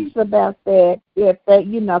speaks about that. If they,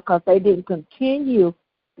 because they didn't continue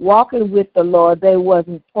walking with the Lord, they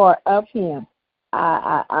wasn't part of Him.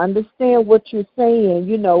 I understand what you're saying,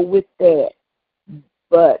 with that.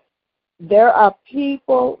 But there are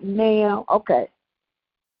people now. Okay,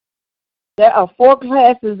 there are 4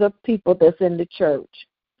 classes of people that's in the church.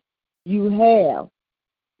 You have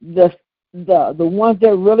the ones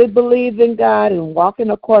that really believe in God and walking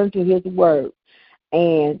according to His word.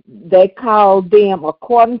 And they call them,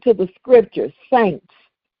 according to the Scriptures, saints.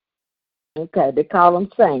 Okay, they call them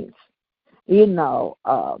saints. They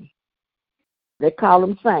call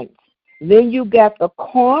them saints. Then you got the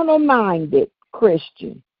carnal-minded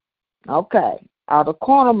Christian. Okay, or the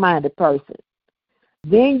carnal-minded person.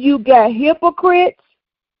 Then you got hypocrites.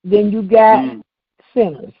 Then you got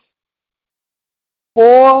sinners.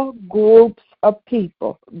 4 groups of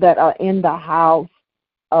people that are in the house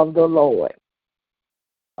of the Lord.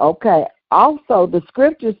 Okay. Also, the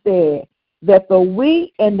Scripture said that the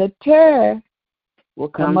wheat and the tare will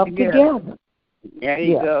come up together. There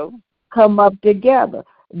you go. Come up together.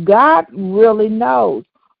 God really knows,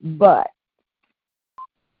 but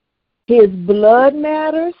his blood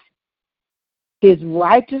matters, his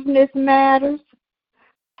righteousness matters,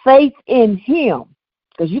 faith in him,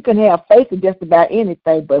 because you can have faith in just about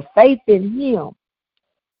anything, but faith in him,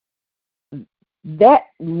 that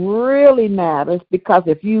really matters, because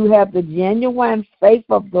if you have the genuine faith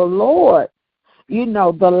of the Lord, you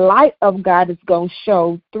know, the light of God is going to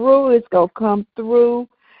show through, it's going to come through,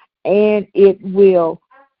 and it will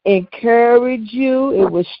encourage you,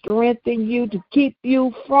 it will strengthen you to keep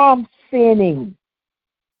you from sinning,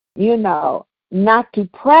 you know, not to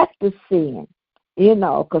practice sin, you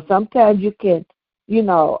know, because sometimes you can, you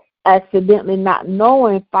know, accidentally not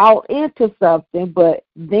knowing fall into something, but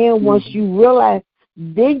then once you realize,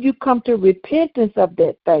 then you come to repentance of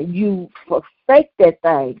that thing. You forsake that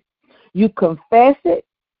thing. You confess it,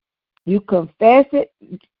 you forsake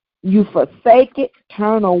it,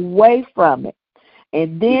 turn away from it.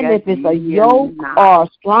 And then if it's a yoke or a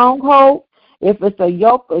stronghold, they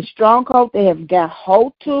have got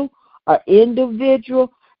hold to an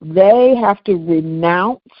individual, they have to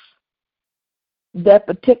renounce that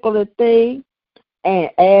particular thing and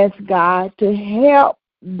ask God to help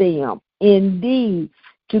them indeed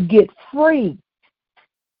to get free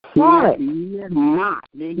from it.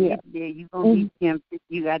 You're gonna be tempted.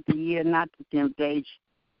 You got to yield not to temptation.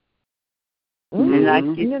 And like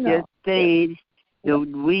you just said, the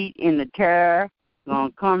wheat and the tare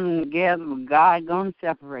gonna come together, but God gonna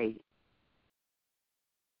separate it.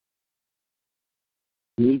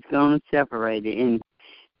 He's gonna separate it. And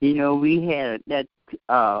you know, we had that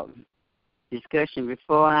discussion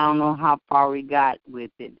before, and I don't know how far we got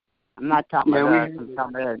with it. I'm not talking about us, I'm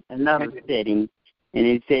talking about another setting. And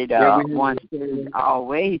it said once saved,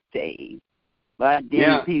 always saved. But then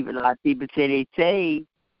a lot of people say they saved,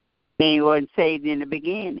 they weren't saved in the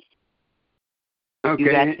beginning. Okay.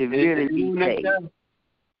 You got to really be saved.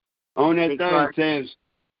 On that thing says,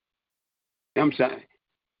 I'm sorry.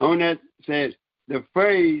 On that says, the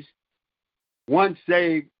phrase once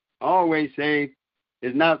saved, always saved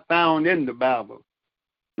is not found in the Bible.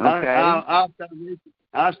 Okay.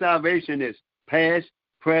 Our salvation is past,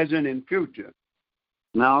 present, and future.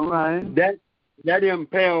 All right. That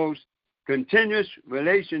impels continuous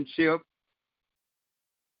relationship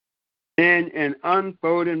in an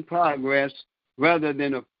unfolding progress rather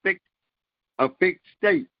than a fixed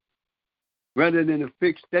state. Rather than a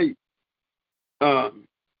fixed state.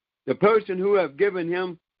 The person who have given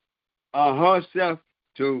him or herself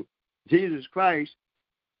to Jesus Christ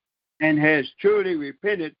and has truly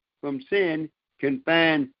repented from sin can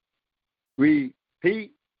find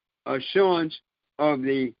repeat assurance of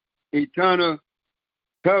the eternal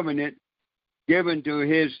covenant given to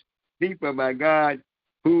his people by God,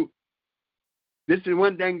 who, this is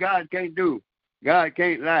one thing God can't do. God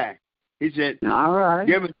can't lie. He said, all right,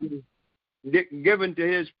 given to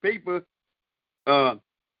his people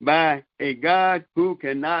by a God who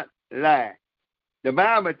cannot lie. The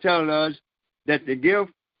Bible tells us that the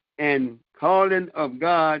gift and calling of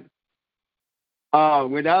God are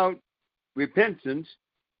without repentance.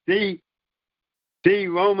 See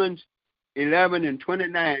Romans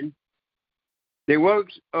 11:29. The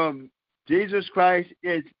works of Jesus Christ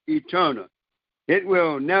is eternal. It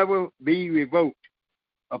will never be revoked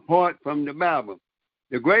apart from the Bible.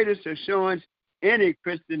 The greatest assurance any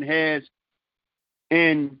Christian has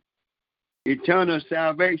in eternal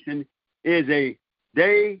salvation is a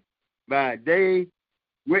day-by-day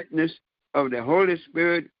witness of the Holy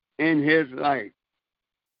Spirit in his life,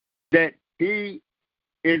 that he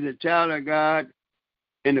is a child of God,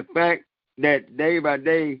 and the fact that day by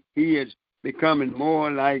day he is becoming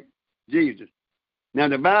more like Jesus. Now,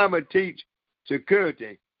 the Bible teaches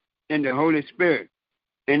security in the Holy Spirit.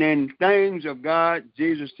 And in things of God,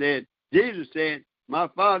 Jesus said, my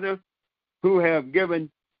Father who have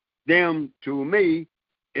given them to me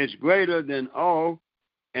is greater than all,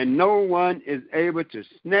 and no one is able to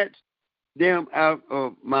snatch them out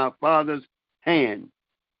of my Father's hand.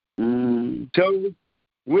 So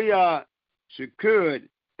we are secured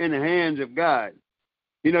in the hands of God.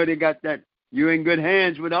 You know, they got that, you're in good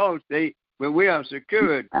hands with all state, but we are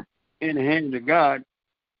secured in the hands of God.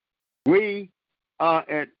 We are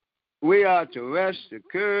to rest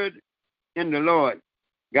secured in the Lord.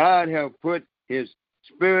 God have put his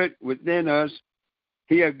spirit within us.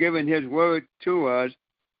 He has given his word to us.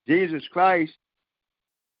 Jesus Christ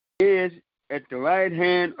is at the right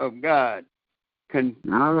hand of God,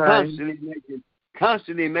 constantly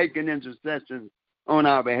making intercession on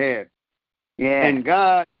our behalf. Yeah. And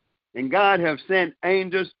God have sent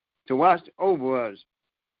angels to watch over us.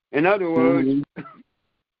 In other words,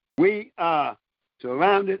 we are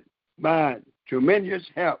surrounded by tremendous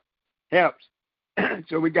helps.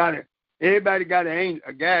 So everybody got a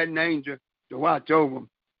guiding angel to watch over them.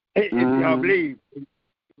 If y'all believe,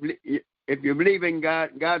 if you believe in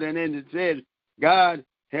God, and then it says God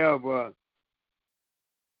have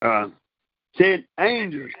sent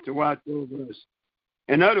angels to watch over us.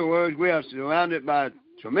 In other words, we are surrounded by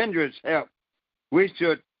tremendous help. We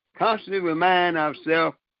should constantly remind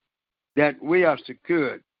ourselves that we are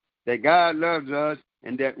secured, that God loves us,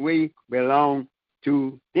 and that we belong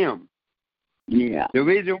to Him. Yeah. The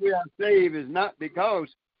reason we are saved is not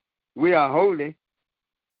because we are holy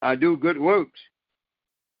or do good works,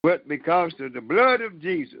 but because of the blood of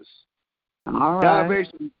Jesus. All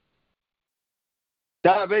right.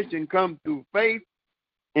 Salvation comes through faith,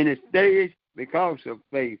 and it stays because of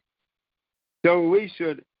faith. So we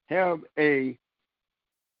should have a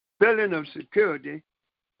feeling of security,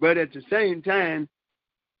 but at the same time,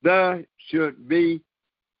 there should be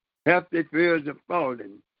hefty fears of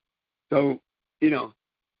falling. So, the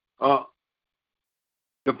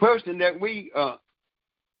person that we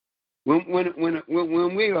when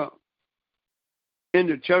we are in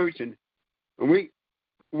the church and we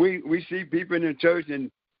see people in the church and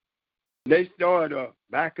they start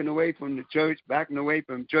backing away from the church,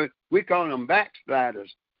 we call them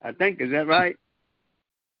backsliders. I think, is that right?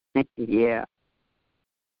 Yeah.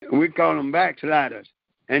 We call them backsliders.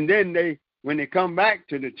 And then when they come back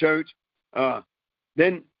to the church,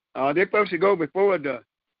 then are they supposed to go before the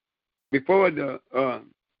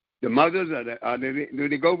mothers, or do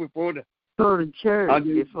they go before the church?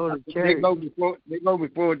 They go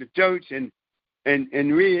before the church and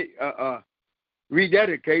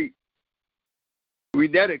rededicate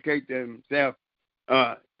themselves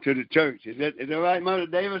to the church. Is that right, Mother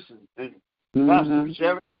Davis and Pastor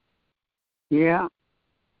Sherry? Yeah.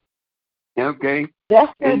 Okay.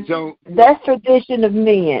 That's tradition of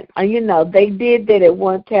men. They did that at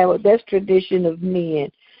one time. But that's tradition of men.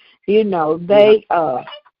 It's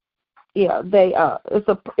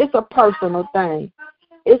a personal thing.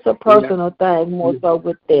 It's a personal thing more so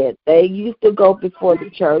with that. They used to go before the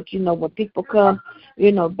church, when people come,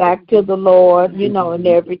 back to the Lord, and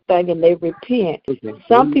everything, and they repent.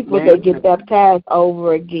 Some people, they get baptized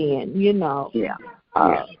over again,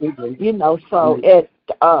 so it,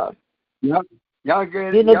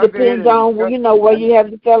 depends on, where you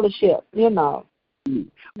have the fellowship,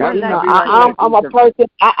 I'm a person.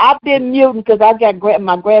 I've been muting because I got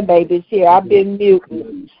my grandbabies here. I've been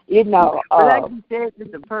muting. Like you said,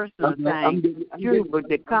 it's a personal thing. True, but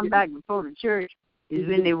they come back before the church is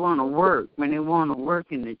when they want to work. When they want to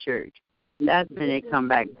work in the church, that's when they come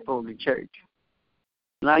back before the church.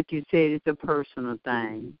 Like you said, it's a personal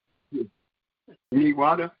thing. You need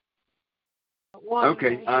water?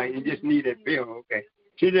 Okay. You just need that pill. Okay.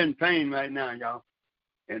 She's in pain right now, y'all.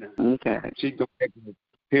 And, okay. She's going to take the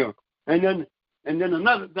pill. And then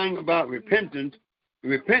another thing about repentance.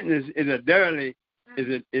 Repentance is a daily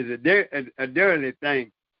thing. A daily thing.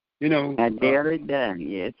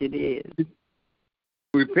 Yes, it is.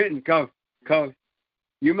 Repentance, cause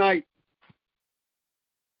you might.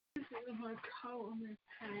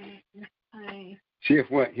 See if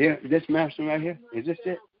what here? This master right here, is this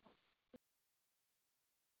it?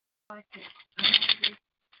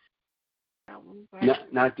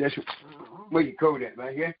 Not this one. Where you code at,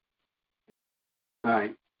 right here? All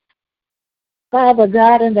right. Father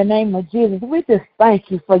God, in the name of Jesus, we just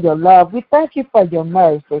thank you for your love. We thank you for your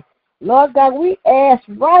mercy. Lord God, we ask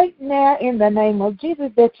right now in the name of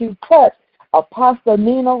Jesus that you touch Apostle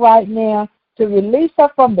Nina right now to release her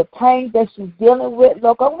from the pain that she's dealing with.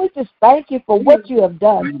 Lord God, we just thank you for what you have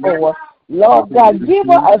done for her. Lord God, give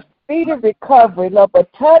her a speedy recovery, Lord,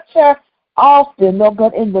 but touch her often, Lord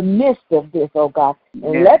God, in the midst of this, oh God.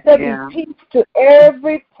 And let there be peace to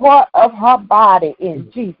every part of her body in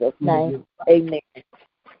Jesus' name. Amen.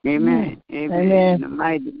 Amen. Amen. In the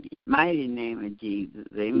mighty name of Jesus.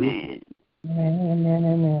 Amen.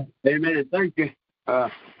 Amen. Amen. Thank you.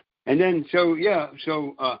 And then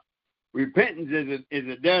repentance is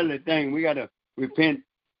a daily thing. We gotta repent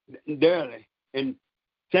daily. And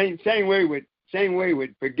same way with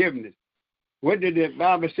forgiveness. What did the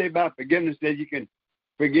Bible say about forgiveness? That you can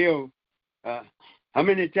forgive how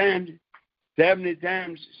many times? 70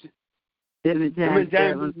 times? 70 times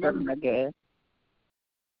 7, something like that.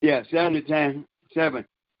 Yeah, 70 times 7.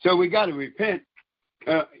 So we got to repent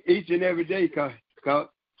each and every day because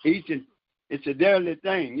it's a daily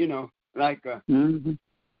thing, like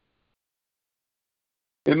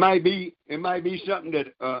it might be something that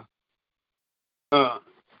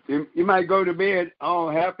you might go to bed all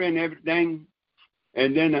happy and everything,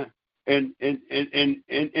 and then and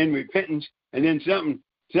repentance, and then something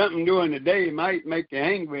during the day might make you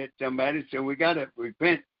angry at somebody. So we gotta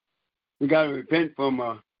repent. We gotta repent from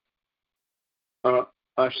our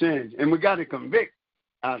sins, and we gotta convict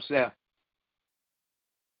ourselves.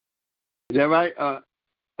 Is that right,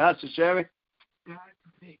 Pastor Sherry?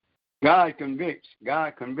 God convicts.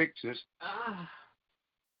 God convicts us.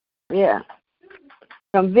 Yeah.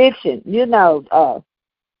 Conviction.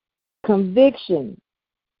 Conviction.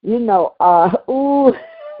 Ooh.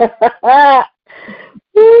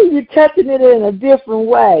 You're touching it in a different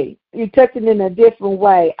way.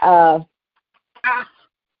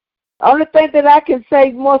 Only thing that I can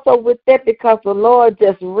say more so with that, because the Lord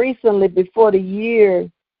just recently, before the year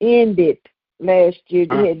ended last year,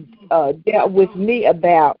 had dealt with me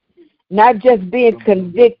about not just being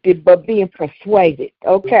convicted, but being persuaded.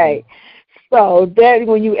 Okay. So that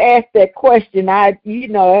when you ask that question, that's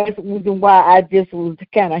the reason why I just was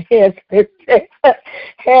kind of hesitant. I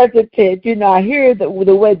hear the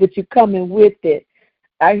way that you're coming with it.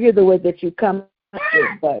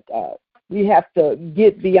 But you have to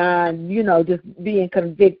get beyond, just being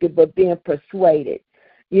convicted, but being persuaded,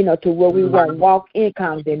 to where we won't walk in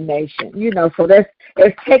condemnation, so that's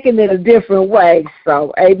taking it a different way.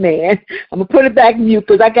 So, amen. I'm going to put it back in you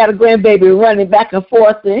because I got a grandbaby running back and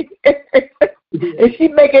forth, and she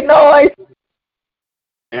making noise.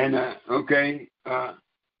 And, okay. All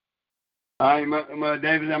right, Mother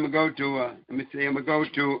Davis, I'm going to go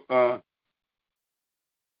to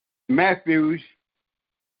Matthew's,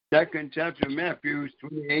 2nd chapter of Matthew,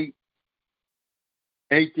 28,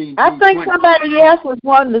 18 I think 20. Somebody else was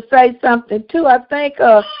wanting to say something, too. I think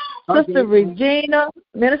Sister Regina,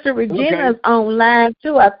 Minister Regina is online,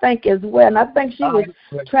 too, I think, as well. And I think she was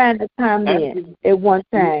trying to come in at one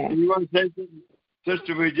time. You want to say something,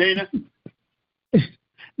 Sister Regina?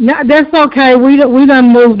 No, that's okay. We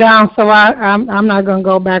done moved down, so I'm not going to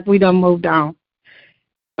go back. We done moved down.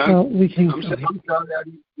 So we can. I'm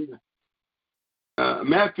sorry.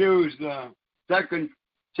 Matthew's 2nd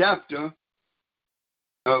chapter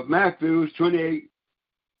of Matthew's 28.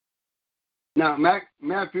 Now,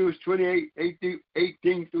 Matthew's 28,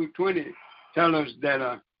 18 through 20 tell us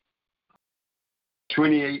that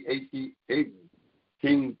 28,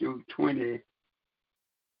 18 through 20.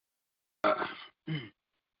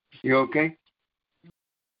 You okay?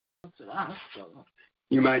 To the hospital.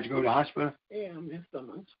 You might go to the hospital? Yeah, I'm in so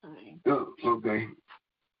much pain. Oh, okay.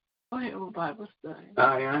 Go ahead with Bible study.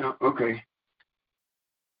 I know. Okay.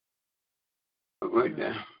 Right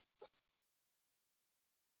there.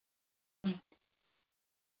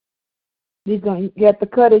 You have to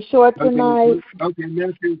cut it short tonight? Okay,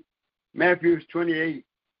 Matthew's 28,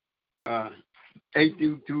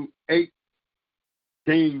 18 through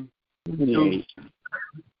 18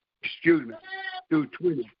 through, through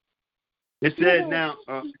 20. It says now,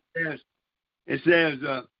 it says,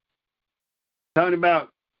 talking about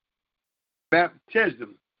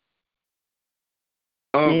baptism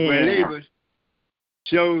of believers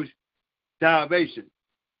shows salvation.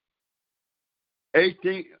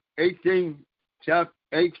 18th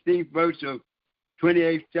verse of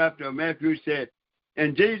 28th chapter of Matthew said,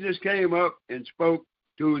 and Jesus came up and spoke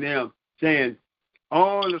to them, saying,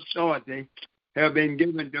 all authority have been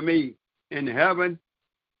given to me in heaven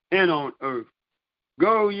and on earth.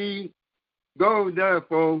 Go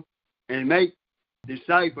therefore and make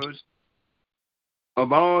disciples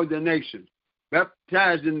of all the nations,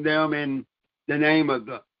 baptizing them in the name of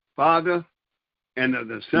the Father and of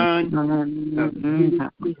the Son,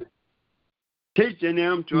 teaching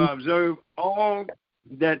them to observe all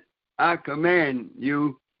that I command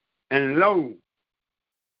you, and lo,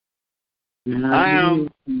 I am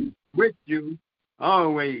with you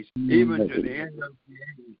always, even to the end of the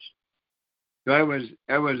age. So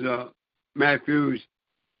that was Matthew's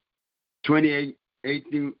 28,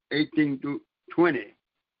 18 through 20.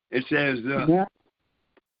 It says,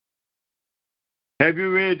 have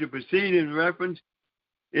you read the preceding reference?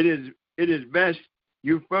 It is best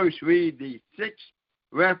you first read the 6th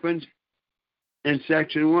reference in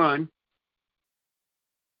section 1,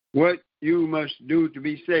 what you must do to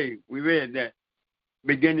be saved. We read that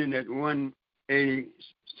beginning at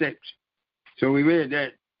 186. So we read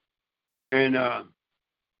that. And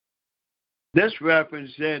this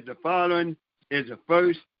reference said the following is the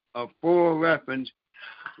first of 4 references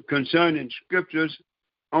concerning scriptures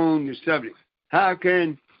on the subject. How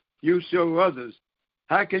can you show others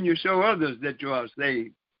that you are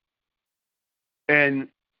saved? And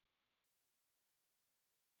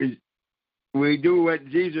we do what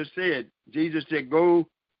Jesus said. Jesus said, go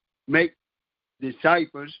make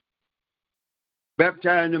disciples,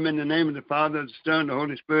 baptize them in the name of the Father, the Son, the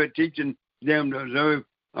Holy Spirit, teaching them to observe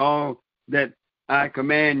all that I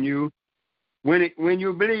command you. When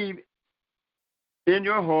you believe in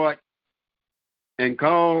your heart and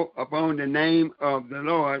call upon the name of the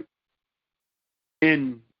Lord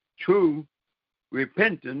in true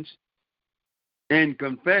repentance and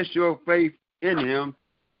confess your faith in him,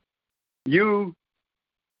 you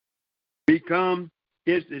become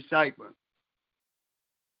his disciple.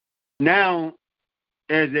 Now,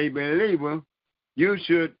 as a believer, you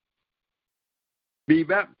should be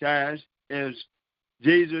baptized as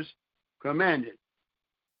Jesus commanded.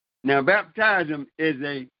 Now, baptism is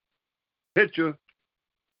a picture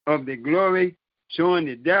of the glory showing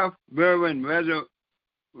the death, burial, and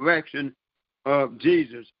resurrection of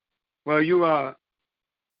Jesus. For you are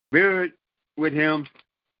buried with him.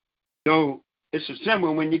 So it's a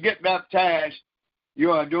symbol. When you get baptized,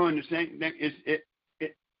 you are doing the same thing.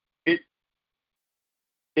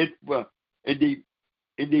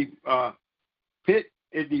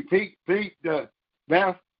 It defeats the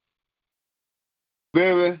death,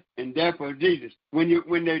 burial, and death of Jesus.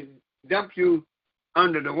 When they dump you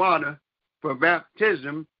under the water for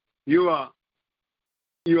baptism, you are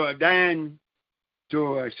dying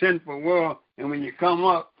to a sinful world, and when you come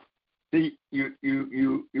up, see,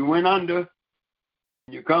 you went under,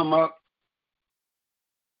 you come up.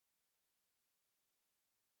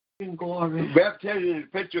 In glory. Baptism is a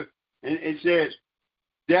picture, and it says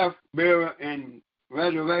death, burial, and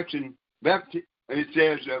resurrection. It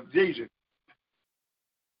says of Jesus.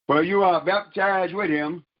 For you are baptized with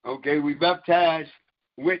him. Okay, we baptized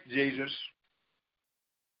with Jesus.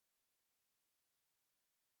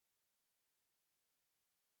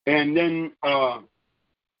 And then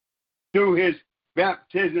through his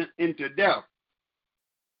baptism into death.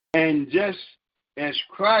 And just as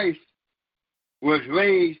Christ was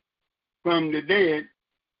raised from the dead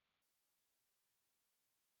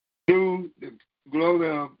through the glory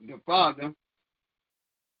of the Father,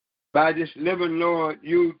 by this living Lord,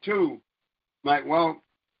 you too might walk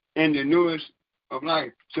in the newness of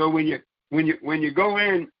life. So when you go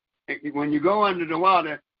in, when you go under the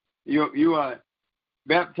water, you are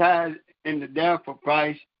baptized in the death of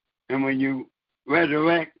Christ, and when you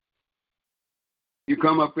resurrect, you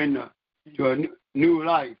come up to a new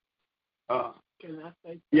life. Can I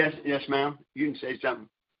say something? Yes, ma'am. You can say something.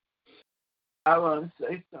 I want to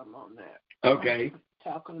say something on that. Okay.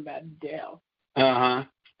 Talking about death. Uh-huh.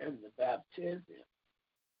 And the baptism.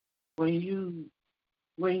 When you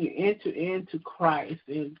enter into Christ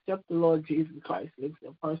and accept the Lord Jesus Christ as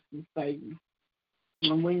your personal Savior,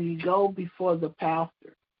 and when you go before the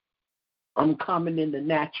pastor, I'm coming in the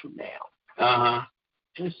natural now. Uh-huh.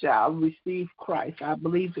 And shall receive Christ. I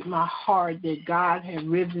believe in my heart that God had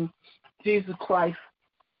risen Jesus Christ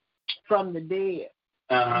from the dead.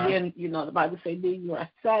 Uh-huh. And then, the Bible says, then you are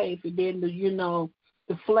saved. And then,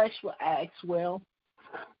 the flesh will ask, well,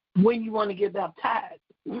 when you want to get baptized.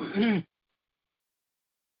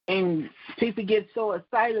 And people get so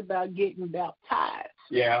excited about getting baptized.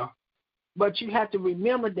 Yeah. But you have to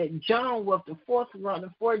remember that John was the fourth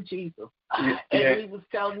runner for Jesus. Yeah. And he was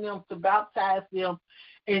telling them to baptize them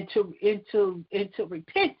into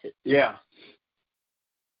repentance. Yeah.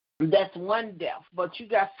 That's one death. But you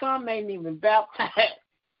got some ain't even baptized,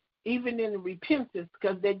 even in the repentance,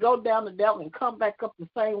 because they go down the devil and come back up the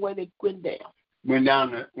same way they went down.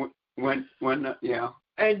 Yeah.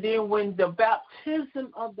 And then when the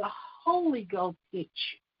baptism of the Holy Ghost hits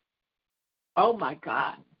you, oh my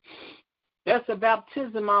God, that's a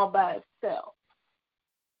baptism all by itself.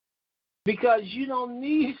 Because you don't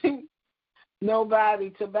need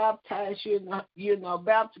nobody to baptize you.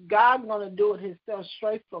 God's going to do it himself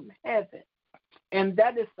straight from heaven. And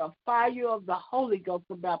that is the fire of the Holy Ghost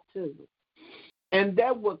of baptism. And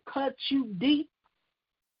that will cut you deep,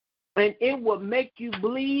 and it will make you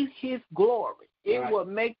believe his glory. It will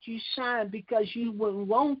make you shine, because you wouldn't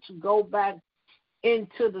want to go back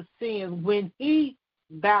into the sin. When he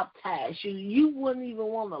baptized you, you wouldn't even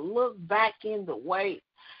want to look back in the way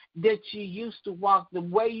that you used to walk, the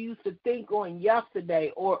way you used to think on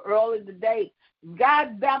yesterday or early today.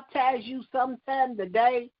 God baptized you sometime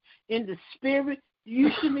today in the spirit.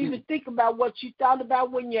 You shouldn't even think about what you thought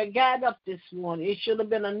about when you got up this morning. It should have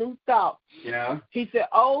been a new thought. Yeah. He said,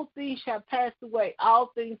 old things have passed away.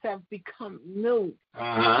 All things have become new.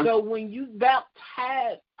 Uh-huh. So when you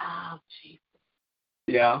baptize, Jesus.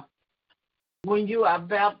 Yeah. When you are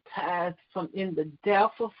baptized from in the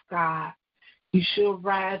death of God, you should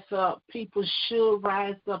rise up. People should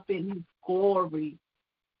rise up in his glory,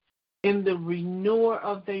 in the renewer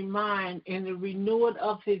of their mind, in the renewer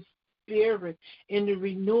of his spirit, in the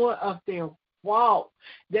renewer of their walk.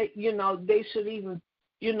 They should even,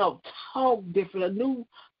 talk different.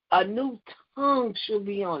 A new tongue should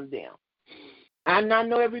be on them. And I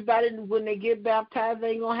know everybody, when they get baptized,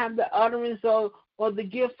 they ain't going to have the utterance or the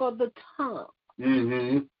gift of the tongue.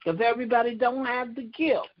 Because everybody don't have the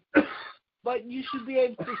gift. But you should be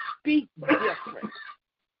able to speak different.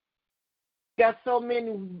 Got so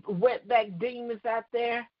many wetback demons out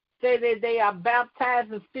there. Say that they are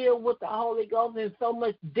baptized and filled with the Holy Ghost, and so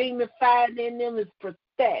much demon fire in them is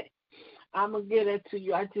pathetic. I'm going to get it to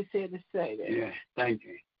you. I just had to say that. Yeah, thank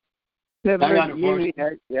you.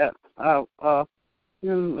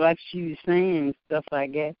 Like she was saying, stuff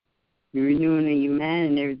like that. You're renewing in your mind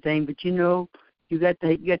and everything, but you got to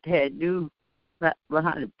have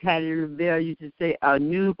behind the Patty LaBelle used to say, a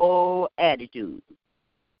new whole attitude.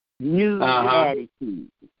 New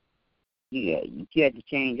attitude. Yeah, you got to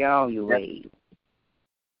change all your ways.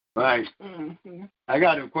 Right. I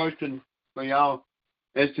got a question for y'all.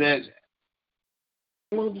 It says,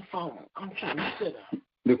 move the phone. I'm trying to sit up.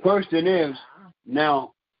 The question is,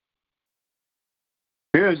 now,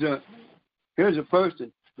 here's a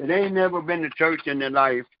person that ain't never been to church in their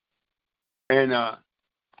life, and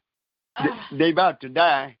they about to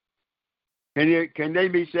die. Can they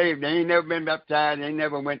be saved? They ain't never been baptized. They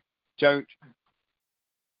never went to church.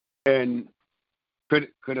 And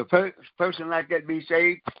could a person like that be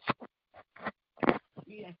saved?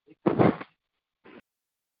 Yes.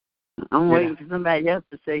 I'm waiting for somebody else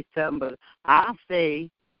to say something, but I'll say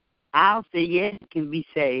yes, it can be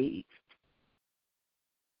saved.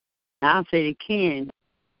 I'll say they can.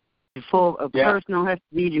 Before a person don't have to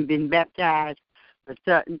be been baptized or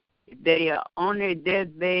something, if they are on their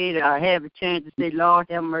deathbed or have a chance to say, Lord,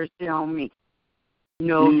 have mercy on me.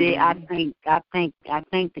 I think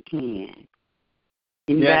they can.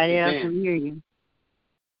 Anybody else can hear you?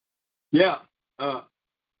 Yeah.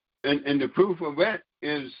 And the proof of that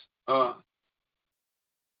is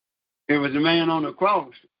it was a man on the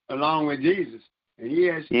cross along with Jesus. And he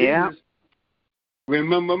asked Jesus,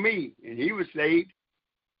 remember me. And he was saved.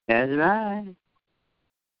 That's right.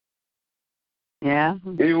 Yeah.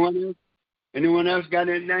 Anyone else got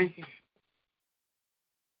anything?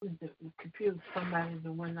 The computer, somebody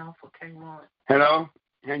that went off or came on. Hello?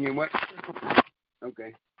 Hanging what?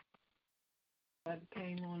 Okay. That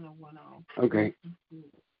came on or went off. Okay.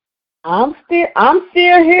 I'm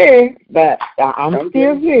still here, but I'm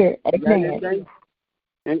still here. Amen.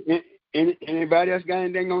 Anybody else got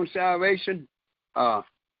anything on salvation? I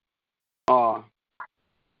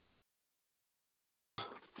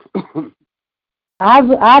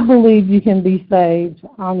believe you can be saved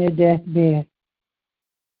on your deathbed.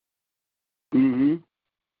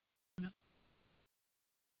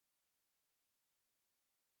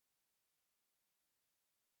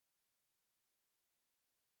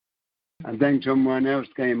 I think someone else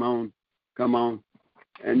come on.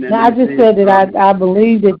 And then I just said that I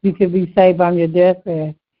believe that you can be saved on your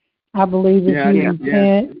deathbed. I believe if you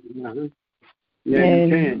repent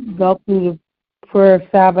and go through the prayer of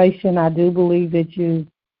salvation, I do believe that you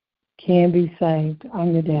can be saved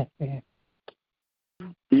on your deathbed.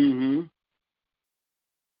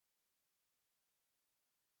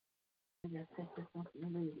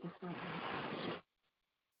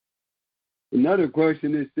 Another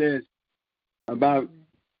question it says about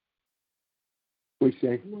what you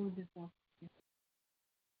say?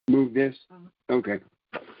 Move this. Okay.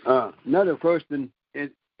 Another question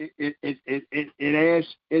it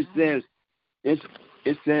says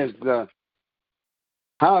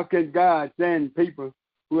how can God send people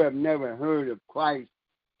who have never heard of Christ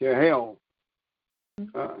to hell?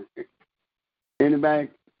 Anybody?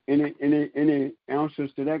 Any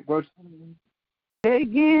answers to that question? Say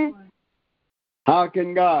again. How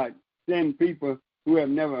can God send people who have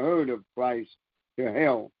never heard of Christ to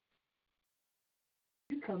hell?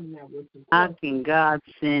 How can God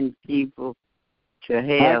send people to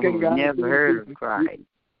hell who have never heard of Christ?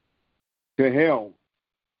 To hell.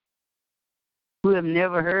 Who have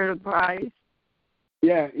never heard of Christ?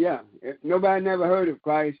 Yeah. If nobody never heard of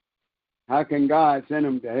Christ, how can God send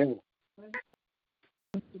them to hell?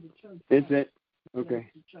 Is it okay?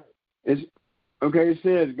 It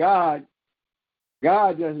says God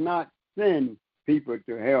does not send people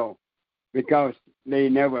to hell because they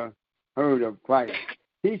never heard of Christ.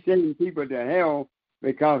 He sends people to hell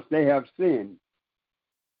because they have sinned.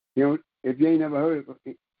 If you ain't never heard of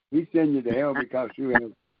it, he sends you to hell because you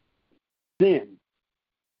have sinned.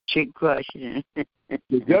 Trick question.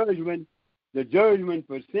 The judgment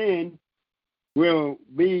for sin will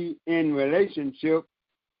be in relationship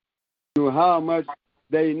to how much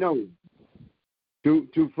they know.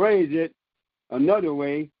 To phrase it another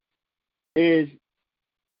way, is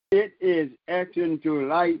action to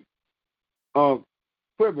light of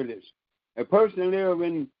privilege. A person live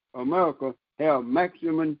in America have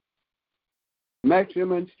maximum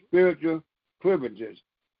spiritual privileges.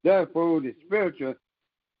 Therefore, the spiritual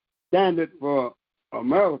standard for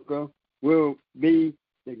America will be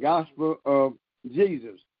the gospel of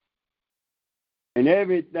Jesus. And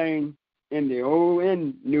everything in the Old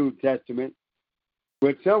and New Testament,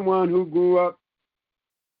 with someone who grew up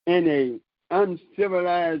in a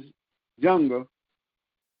uncivilized jungle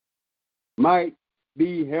might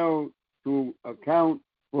be held to account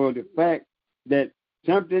for the fact that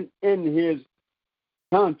something in his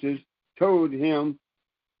conscience told him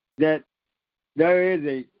that there is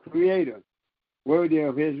a creator worthy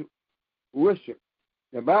of his worship.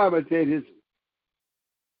 The Bible said his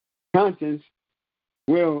conscience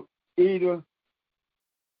will either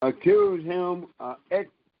accuse him or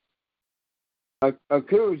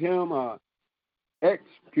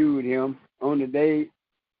execute him on the day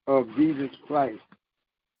of Jesus Christ.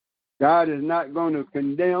 God is not going to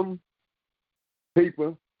condemn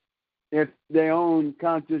people if their own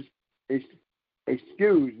conscience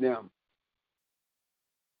excuse them.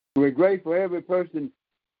 We're grateful for every person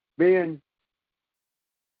being,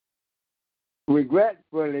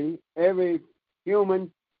 regretfully, every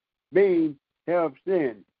human being have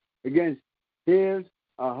sinned against his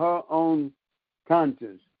or her own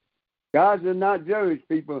conscience. God does not judge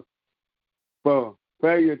people for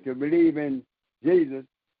failure to believe in Jesus,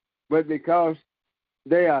 but because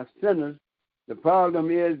they are sinners. The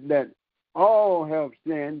problem is that all have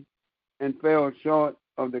sinned and fell short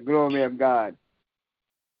of the glory of God.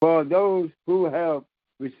 For those who have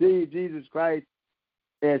received Jesus Christ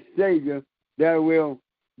as Savior, there will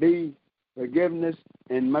be forgiveness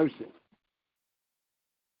and mercy.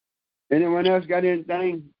 Anyone else got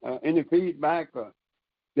anything, any feedback, or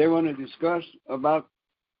they want to discuss about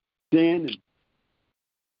sin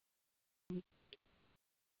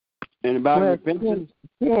and about repentance?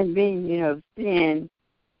 Sin being, sin,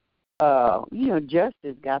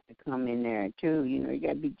 justice got to come in there too. You got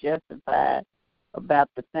to be justified about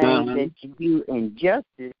the things that you do, and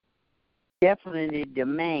justice definitely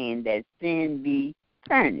demand that sin be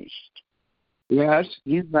punished. Yes.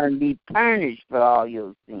 You're going to be punished for all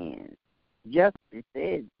your sins. Justice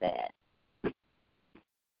says that.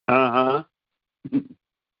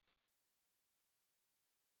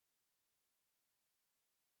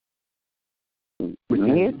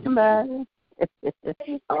 Here's somebody.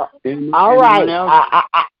 All right.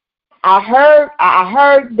 I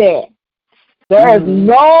heard that. There is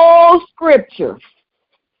no scripture.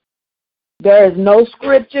 There is no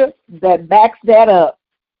scripture that backs that up.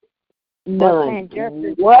 None.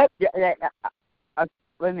 What? Wait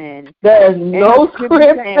a minute. There is no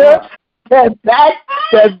scripture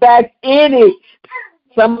that backs any.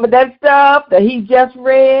 Some of that stuff that he just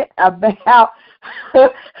read about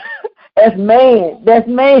that's man. That's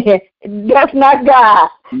not God.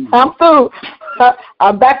 I'm through.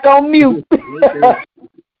 I'm back on mute.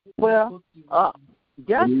 Well,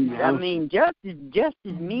 justice demands that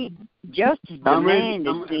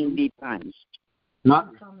sin be punished.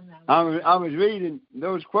 I was reading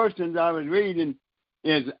those questions. I was reading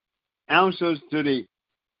is answers to the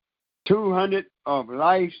 200 of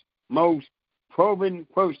life's most probing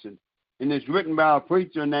questions, and it's written by a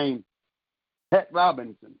preacher named Pat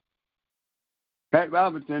Robinson. Pat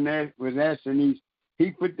Robinson was asking these. He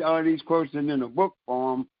put all these questions in a book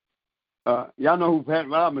form. Y'all know who Pat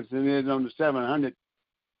Robinson is on the 700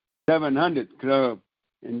 Club,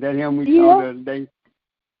 and that him we saw the other day.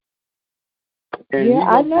 And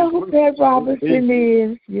I know who Pat Robinson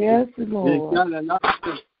is. Yes, Lord. It's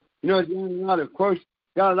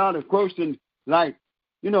got a lot of questions like,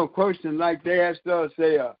 questions like they asked us,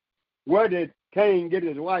 say, where did Cain get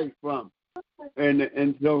his wife from? And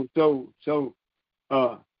so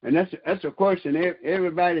and that's a question.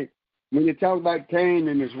 Everybody, when you talk about Cain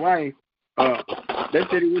and his wife, they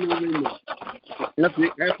said he went over in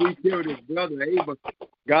after he killed his brother Abel.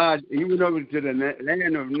 He went over to the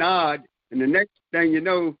land of Nod, and the next thing you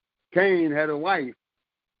know, Cain had a wife.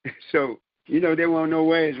 So they won't know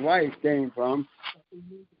where his wife came from.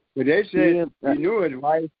 But they said he knew his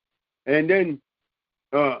wife, and then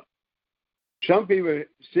some people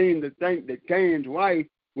seem to think that Cain's wife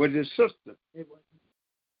was his sister.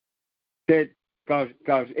 That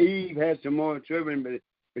because Eve had some more children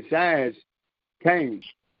besides Cain.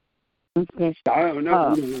 Okay. I don't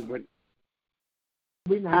know, but I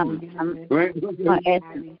want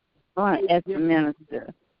to ask the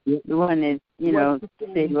minister. The one that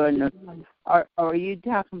said, are you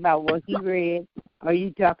talking about what he read? Are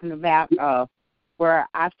you talking about where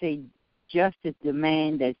I say justice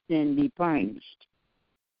demand that sin be punished.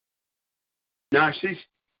 Now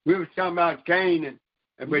we were talking about Cain,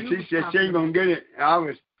 but she said she ain't gonna get it. I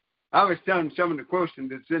was telling some of the questions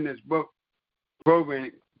that's in this book,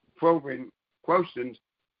 probing questions,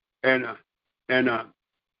 and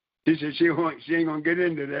she said she ain't gonna get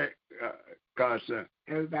into that because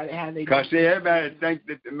everybody think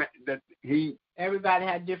that he. Everybody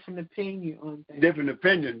had different opinion on things. Different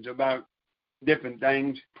opinions about different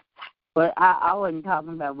things. But I wasn't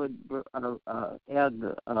talking about what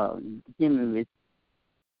Elder Jimmy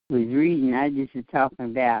was reading. I just was talking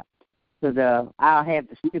about, because I'll have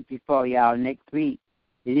the scripture for y'all next week.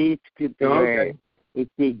 It is scripture where it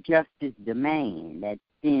says justice demand that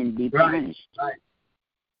sin be punished. Right.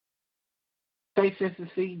 Faith is to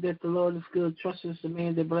see that the Lord is good. Trust is the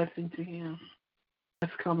man that blessing to him.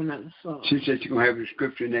 That's coming out of the song. She said she's going to have the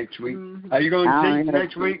scripture next week. Mm-hmm. Are you going to teach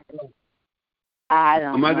next week? I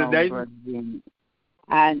don't know. Mother Day?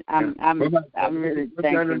 I'm really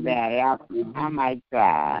thinking about it. I might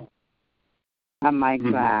try.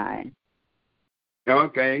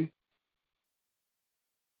 Okay.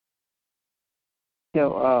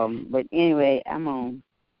 So, but anyway, I'm going to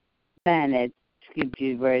find that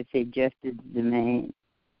scripture where it says justice demand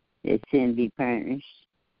that sin be punished.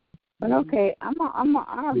 But okay,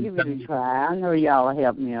 I'll give it a try. I know y'all will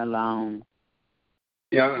help me along.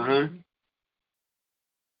 Yeah,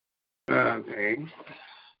 okay.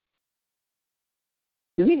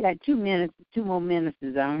 We got 2 more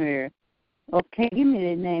ministers on here. Okay, give me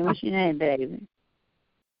that name. What's your name, baby?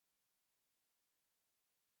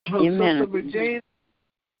 Your minister.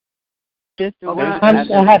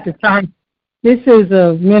 I have to turn. This is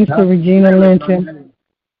Minister Regina Linton.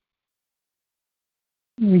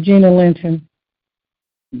 Regina Linton.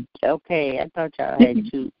 Okay, I thought y'all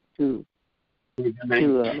had two.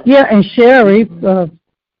 Yeah, and Sherry.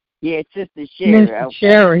 Yeah, Sister Sherry. Minister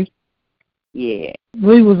Sherry. Yeah.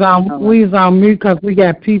 We was on mute because we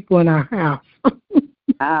got people in our house.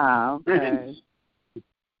 Okay.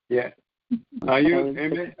 Yeah. Are you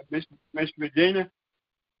Miss Regina?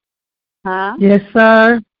 Huh? Yes,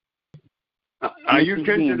 sir. Are you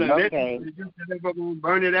Kendra the okay. Did you live up on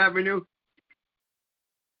Burnett Avenue?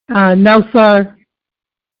 No, sir.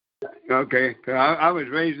 Okay, I was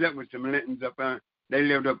raised up with some Lintons up there. They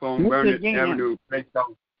lived up on Burnett Avenue. I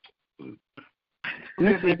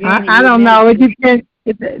don't know. It depends.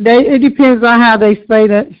 It depends on how they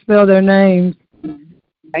spell their names.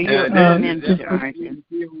 Are you It's Linton. Linton.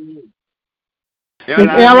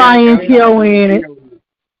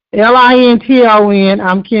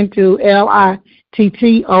 I'm Kentu.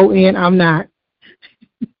 Litton. I'm not.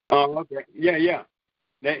 Oh, okay. Yeah.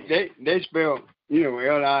 They spell,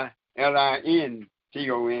 Linton.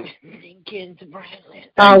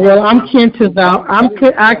 Oh well, I'm Kentu though. I'm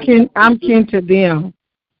kin to them.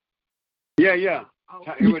 Yeah.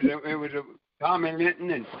 It was a Tommy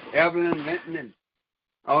Linton and Evelyn Linton and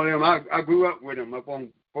all of them. I grew up with them up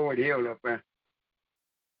on Ford Hill up there.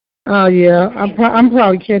 Oh yeah, I'm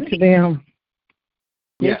probably kin to them.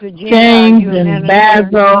 Yeah. James and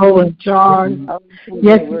Basil and Charles.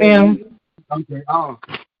 Yes, ma'am. Okay. Oh,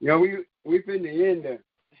 yeah. We finna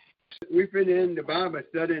end the Bible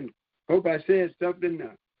study. And hope I said something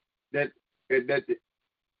that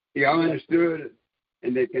y'all understood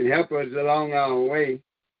and that can help us along our way.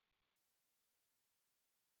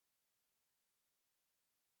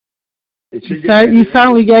 You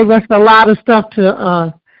certainly gave us a lot of stuff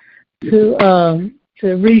to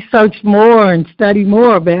research more and study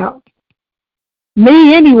more about.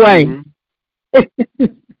 Me anyway. Mm-hmm.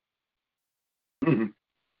 Mm-hmm.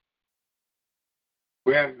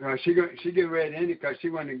 Well, she get ready to end it because she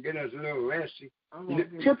wanted to get us a little rest.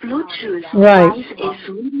 The Bluetooth right. device is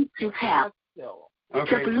ready to pair.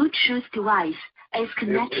 Okay. The Bluetooth device is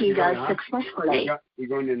connected successfully. We're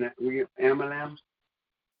going to we Amalam.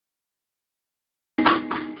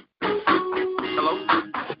 Hello?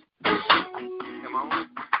 Am I on?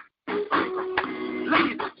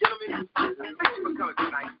 Ladies and gentlemen, thank you for coming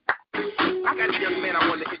tonight. I got a young man I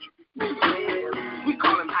want to introduce. We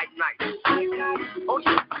call him Hype Night. Oh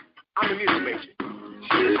yeah, I'm the music major.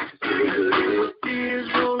 Tears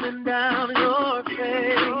rolling down your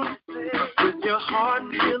face, with your heart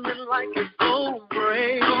feeling like it's gonna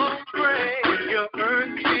break. When your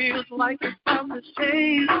earth feels like it's about to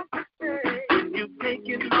shake, you've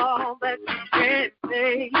taken all that you can't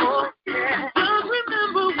take. Just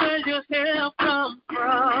remember where your help comes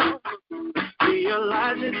from.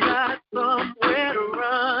 Realize it's not somewhere to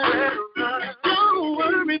run. Don't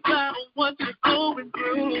worry about what you're going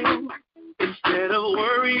through. Instead of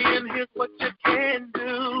worrying, here's what you can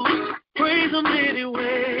do. Praise him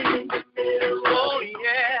anyway.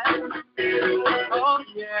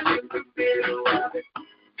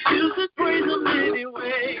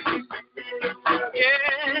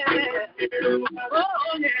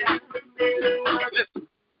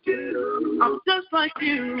 I'm just like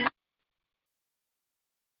you.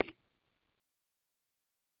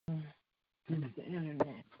 It's the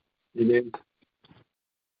internet. It is.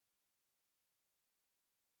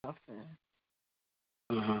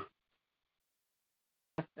 Uh-huh.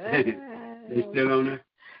 They still on there?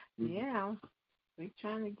 Yeah. They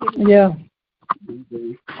trying to get it. Yeah.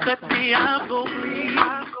 Let me out, go free.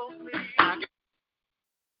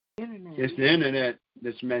 Internet. It's the internet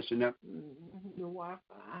that's messing up. The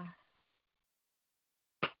Wi-Fi.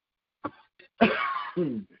 I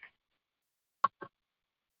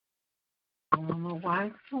don't know why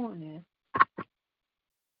it's doing this.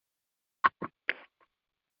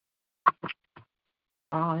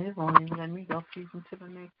 Oh, it won't even let me go through to the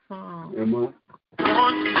next song.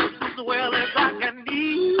 As well as I can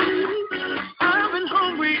eat. I've been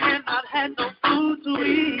hungry and I've had no food to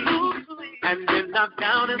eat. And been knocked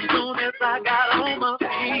down as soon as I got on my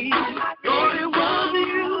feet. Lord, it was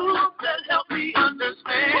you that helped me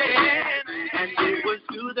understand. And it was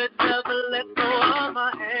you that never let go of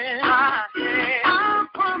my hand. I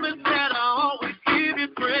promise that I'll always give you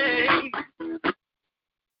praise.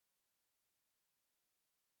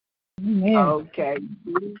 Amen. Okay,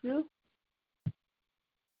 Jesus.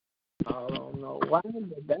 I don't know why,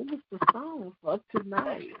 but that was the song for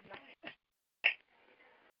tonight.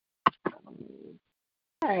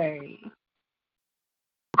 Hey.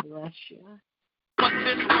 Bless you. What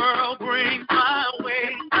this world brings my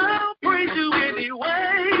way, I'll praise you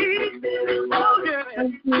anyway. Oh, yeah.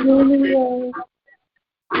 I'm gonna live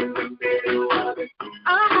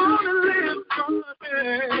for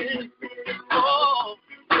it. Oh,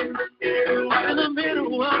 in the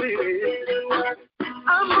middle of it,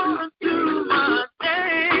 I'm gonna do my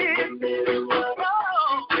thing.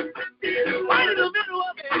 Oh, right in the middle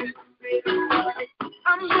of it,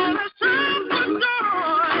 I'm gonna shout for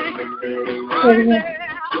joy. Right there.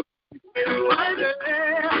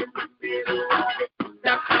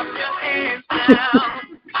 Now clap your hands down.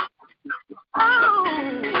 Oh,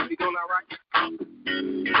 you doing all right?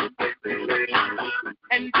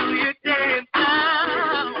 And do your dance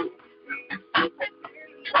now.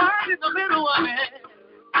 Right in the middle of it.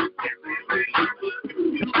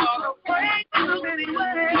 You are afraid of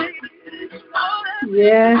anyway.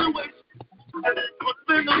 Yeah. What's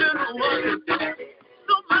in the middle of it?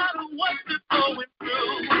 No matter what you're going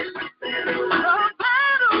through, the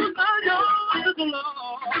battles are yours, Lord.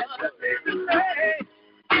 Hey,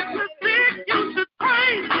 if you're sick, you should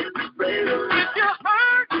praise. If you're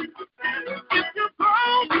hurt, if you're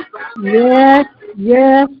broke, Yes,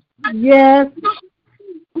 yes, yes.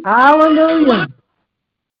 Hallelujah.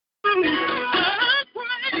 He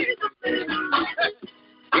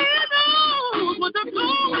knows what they're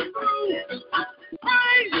going through.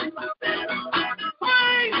 Praise,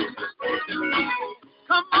 praise.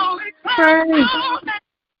 Come on and clap. Praise.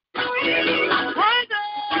 Right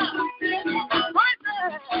there, right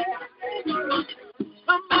there.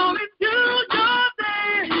 Come on and do your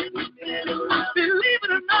thing. Believe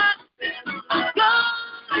it or not, God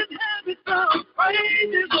in heaven some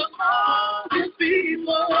praises among his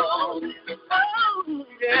people. Oh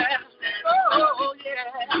yeah, oh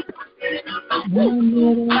yeah.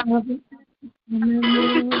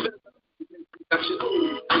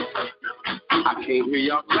 I can't hear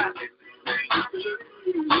y'all clapping.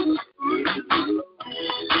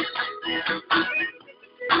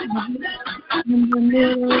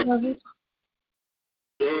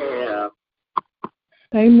 Yeah.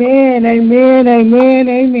 Amen, amen, amen,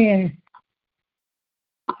 amen.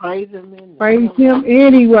 Praise him. Praise him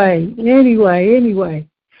anyway.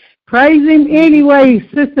 Praise him anyway,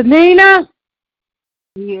 Sister Nina.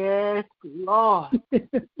 Yes, Lord.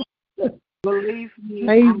 Believe me,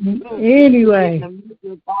 Praise him anyway.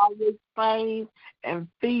 With all this pain and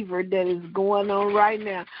fever that is going on right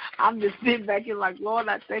now, I'm just sitting back here like, Lord,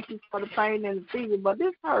 I thank you for the pain and the fever, but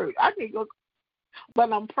this hurt. I can go,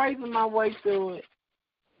 but I'm praising my way through it.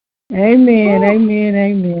 Amen, Woo. amen,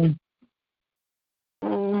 amen.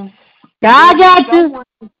 God got you.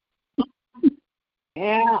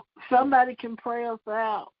 Yeah, somebody can pray us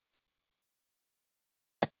out.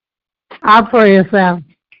 I'll pray us out.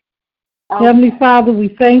 Okay. Heavenly Father,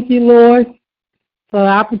 we thank you, Lord, for the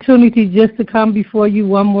opportunity just to come before you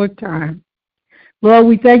one more time. Lord,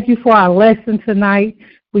 we thank you for our lesson tonight.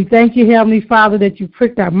 We thank you, Heavenly Father, that you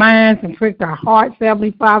pricked our minds and pricked our hearts,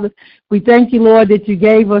 Heavenly Father. We thank you, Lord, that you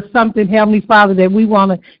gave us something, Heavenly Father, that we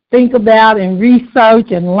want to think about and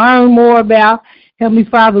research and learn more about. Heavenly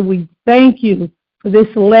Father, we thank you for this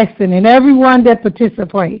lesson and everyone that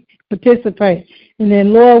participate. And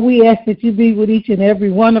then, Lord, we ask that you be with each and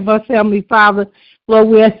every one of us, Heavenly Father. Lord,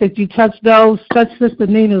 we ask that you touch Sister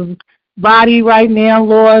Nina's body right now,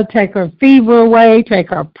 Lord. Take her fever away, take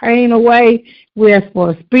her pain away. We ask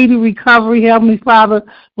for a speedy recovery, Heavenly Father.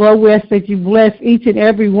 Lord, we ask that you bless each and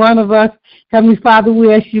every one of us. Heavenly Father,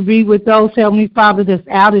 we ask you to be with those, Heavenly Father, that's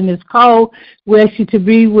out in this cold. We ask you to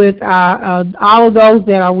be with all of those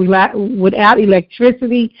that are without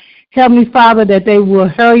electricity. Heavenly Father, that they will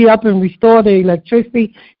hurry up and restore their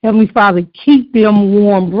electricity. Heavenly Father, keep them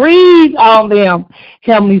warm. Breathe on them,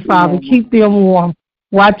 Heavenly Father. Keep them warm.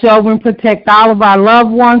 Watch over and protect all of our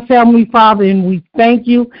loved ones, Heavenly Father, and we thank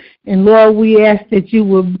you. And, Lord, we ask that you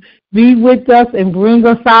will be with us and bring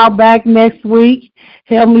us all back next week,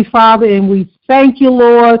 Heavenly Father, and we thank you,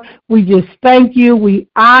 Lord. We just thank you. We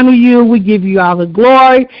honor you. We give you all the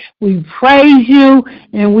glory. We praise you,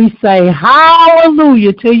 and we say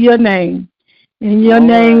hallelujah to your name. In your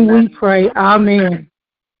name we pray. Amen.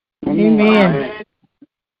 Amen.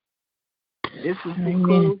 This is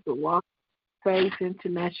the Walk Faith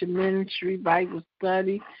International Ministry Bible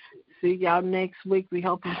Study. See y'all next week. We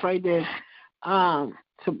hope and pray that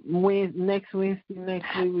next Wednesday,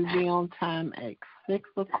 next week we'll be on time at 6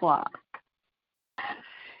 o'clock.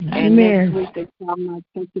 And next week I'm not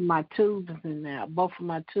taking my tubes in there, both of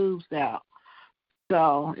my tubes out.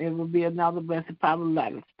 So it will be another blessing. Probably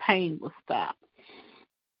like its pain will stop.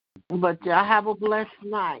 But y'all have a blessed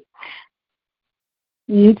night.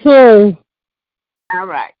 You too. All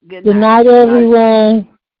right. Good night, everyone.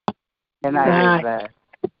 Good night, everybody.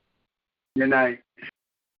 Good night.